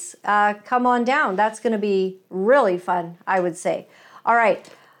 Please come on down. That's going to be really fun, I would say. All right.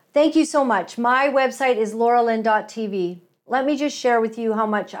 Thank you so much. My website is lauralyn.tv. Let me just share with you how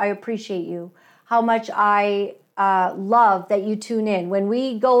much I appreciate you, how much I love that you tune in. When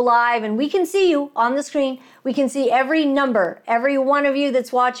we go live and we can see you on the screen, we can see every number, every one of you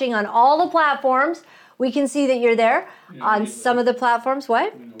that's watching on all the platforms. We can see that you're there on some of the platforms.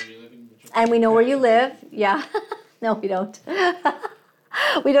 What? And we know where you live. Yeah. No, we don't.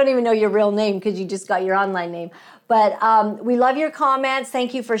 We don't even know your real name because you just got your online name. But we love your comments.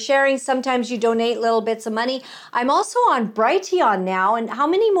 Thank you for sharing. Sometimes you donate little bits of money. I'm also on Brighteon now. And how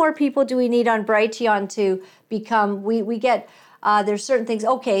many more people do we need on Brighteon to become? We get, there's certain things.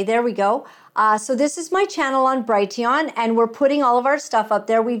 Okay, there we go. So this is my channel on Brighteon, and we're putting all of our stuff up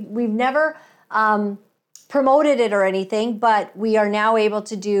there. We've never promoted it or anything, but we are now able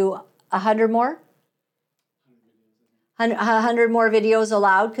to do 100 more. 100 more videos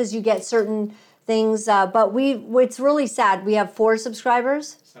allowed because you get certain things. But it's really sad. We have 4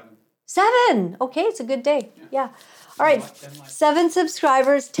 subscribers. 7. Okay, it's a good day. Yeah. All right. 7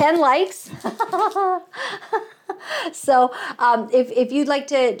 subscribers, 10 likes. So if you'd like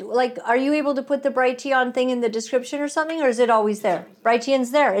to, are you able to put the Brighteon thing in the description or something, or is it always there?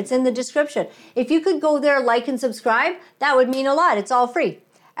 Brighteon's there. It's in the description. If you could go there, like and subscribe, that would mean a lot. It's all free.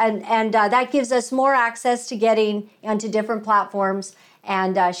 And that gives us more access to getting onto different platforms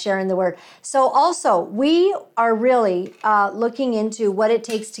and sharing the word. So also, we are really looking into what it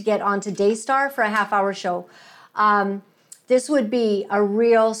takes to get onto Daystar for a half-hour show. This would be a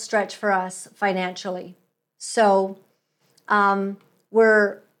real stretch for us financially. So I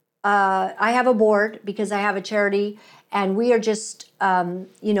have a board because I have a charity, and we are just, going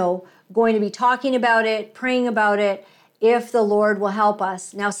to be talking about it, praying about it, if the Lord will help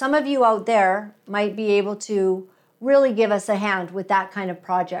us. Now, some of you out there might be able to really give us a hand with that kind of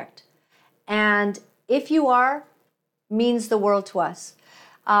project. And if you are, means the world to us.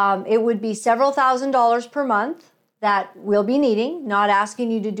 It would be several $1,000s per month that we'll be needing, not asking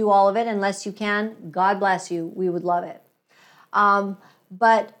you to do all of it unless you can. God bless you. We would love it.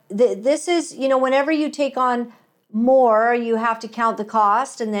 But this is, whenever you take on more, you have to count the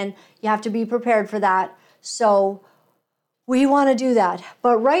cost, and then you have to be prepared for that. So we want to do that.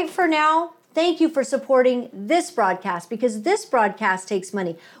 But right for now, thank you for supporting this broadcast, because this broadcast takes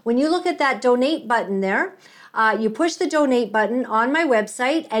money. When you look at that donate button there, you push the donate button on my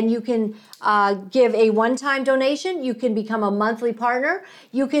website, and you can give a one-time donation. You can become a monthly partner.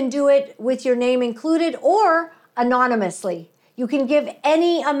 You can do it with your name included or anonymously. You can give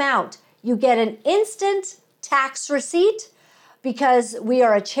any amount. You get an instant tax receipt because we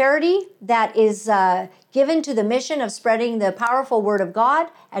are a charity that is given to the mission of spreading the powerful word of God.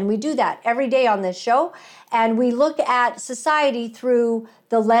 And we do that every day on this show. And we look at society through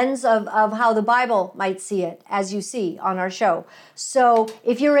the lens of how the Bible might see it, as you see on our show. So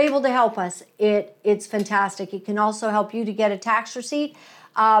if you're able to help us, it's fantastic. It can also help you to get a tax receipt.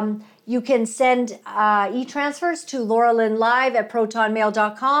 You can send e-transfers to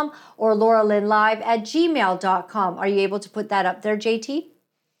lauralynlive@protonmail.com or lauralynlive@gmail.com. Are you able to put that up there, JT?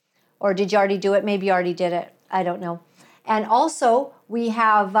 Or did you already do it? Maybe you already did it. I don't know. And also, we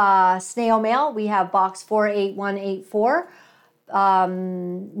have snail mail. We have box 48184,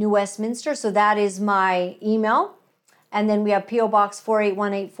 New Westminster. So that is my email. And then we have P.O. Box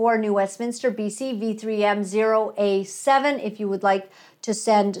 48184, New Westminster, BC, V3M0A7, if you would like to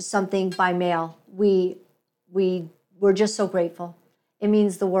send something by mail. We're just so grateful. It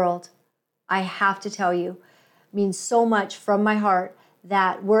means the world. I have to tell you, it means so much from my heart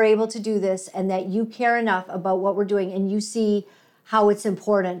that we're able to do this and that you care enough about what we're doing and you see how it's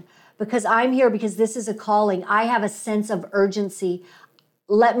important. Because I'm here because this is a calling. I have a sense of urgency.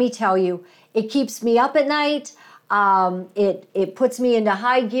 Let me tell you, it keeps me up at night. It puts me into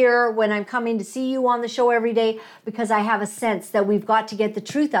high gear when I'm coming to see you on the show every day, because I have a sense that we've got to get the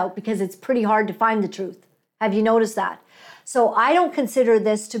truth out, because it's pretty hard to find the truth. Have you noticed that? So I don't consider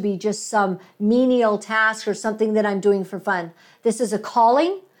this to be just some menial task or something that I'm doing for fun. This is a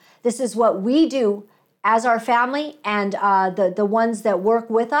calling. This is what we do as our family, and the ones that work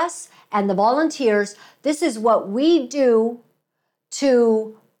with us and the volunteers. This is what we do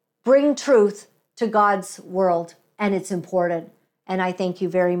to bring truth to God's world, and it's important. And I thank you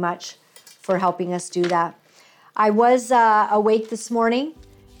very much for helping us do that. I was awake this morning,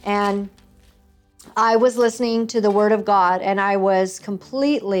 and I was listening to the Word of God, and I was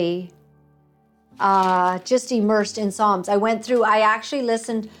completely just immersed in Psalms. I actually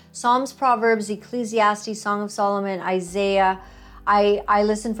listened Psalms, Proverbs, Ecclesiastes, Song of Solomon, Isaiah. I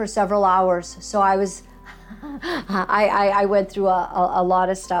listened for several hours. So I was, I went through a lot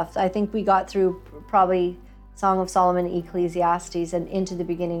of stuff. I think we got through probably Song of Solomon, Ecclesiastes, and into the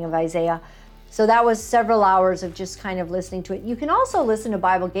beginning of Isaiah. So that was several hours of just kind of listening to it. You can also listen to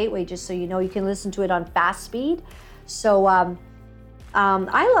Bible Gateway, just so you know. You can listen to it on fast speed. So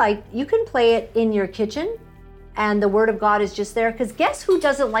you can play it in your kitchen, and the Word of God is just there. Because guess who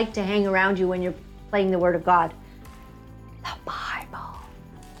doesn't like to hang around you when you're playing the Word of God? The Bible.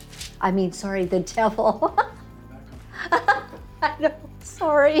 The devil. I know,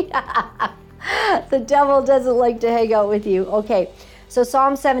 sorry. The devil doesn't like to hang out with you. Okay. So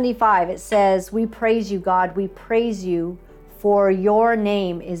Psalm 75, it says, "We praise you, God, we praise you, for your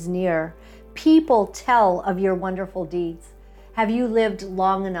name is near. People tell of your wonderful deeds." Have you lived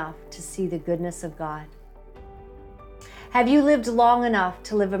long enough to see the goodness of God? Have you lived long enough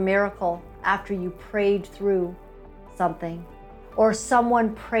to live a miracle after you prayed through something, or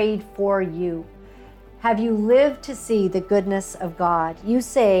someone prayed for you? Have you lived to see the goodness of God? You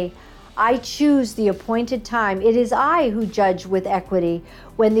say, "I choose the appointed time. It is I who judge with equity.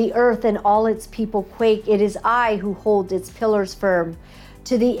 When the earth and all its people quake, it is I who hold its pillars firm."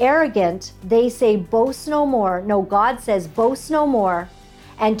 To the arrogant, they say, "Boast no more." No, God says, "Boast no more."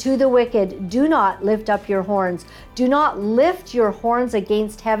 And to the wicked, "Do not lift up your horns. Do not lift your horns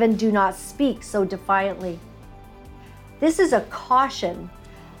against heaven. Do not speak so defiantly." This is a caution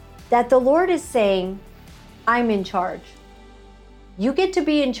that the Lord is saying, I'm in charge. You get to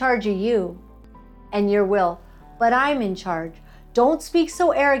be in charge of you and your will, but I'm in charge. Don't speak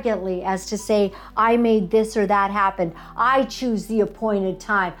so arrogantly as to say, I made this or that happen. I choose the appointed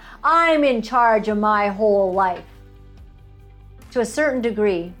time. I'm in charge of my whole life. To a certain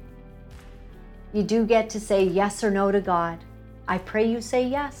degree, you do get to say yes or no to God. I pray you say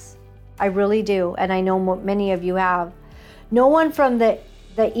yes. I really do, and I know many of you have. No one from the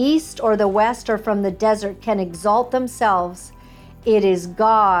east or the west or from the desert can exalt themselves. It is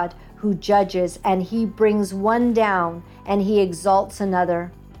God who judges, and he brings one down and he exalts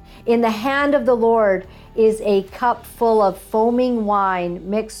another. In the hand of the Lord is a cup full of foaming wine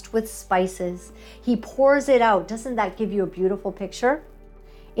mixed with spices. He pours it out. Doesn't that give you a beautiful picture?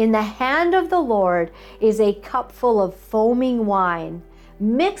 In the hand of the Lord is a cup full of foaming wine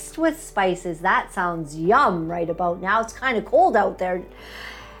mixed with spices. That sounds yum right about now. It's kind of cold out there.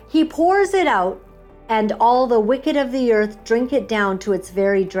 He pours it out, and all the wicked of the earth drink it down to its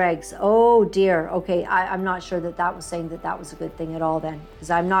very dregs. Oh dear. Okay, I'm not sure that was saying that was a good thing at all then, because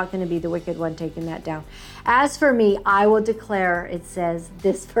I'm not going to be the wicked one taking that down. As for me, I will declare, it says,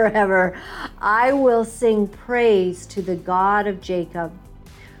 this forever. I will sing praise to the God of Jacob.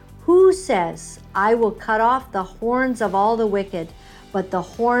 Who says, I will cut off the horns of all the wicked, but the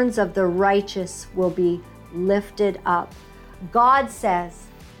horns of the righteous will be lifted up. God says,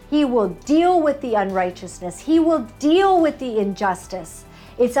 he will deal with the unrighteousness. He will deal with the injustice.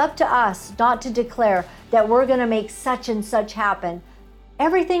 It's up to us not to declare that we're going to make such and such happen.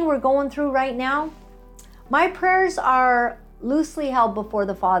 Everything we're going through right now, my prayers are loosely held before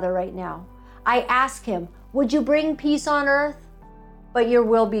the Father right now. I ask him, would you bring peace on earth? But your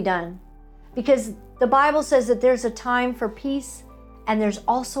will be done. Because the Bible says that there's a time for peace and there's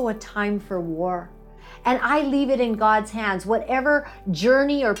also a time for war. And I leave it in God's hands, whatever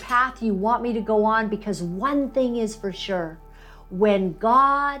journey or path you want me to go on, because one thing is for sure. When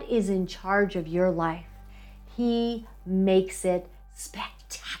God is in charge of your life, he makes it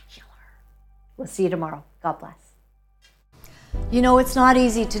spectacular. We'll see you tomorrow. God bless. You know, it's not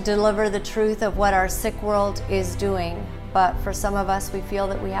easy to deliver the truth of what our sick world is doing, but for some of us, we feel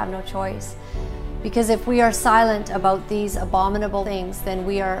that we have no choice. Because if we are silent about these abominable things, then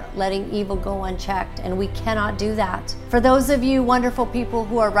we are letting evil go unchecked, and we cannot do that. For those of you wonderful people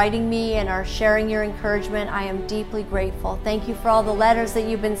who are writing me and are sharing your encouragement, I am deeply grateful. Thank you for all the letters that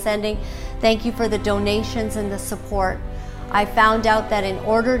you've been sending. Thank you for the donations and the support. I found out that in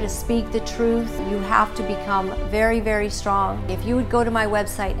order to speak the truth, you have to become very, very strong. If you would go to my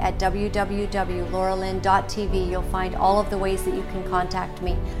website at www.lauralyn.tv, you'll find all of the ways that you can contact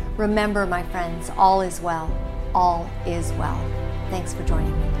me. Remember, my friends, all is well. All is well. Thanks for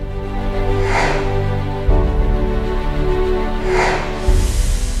joining me.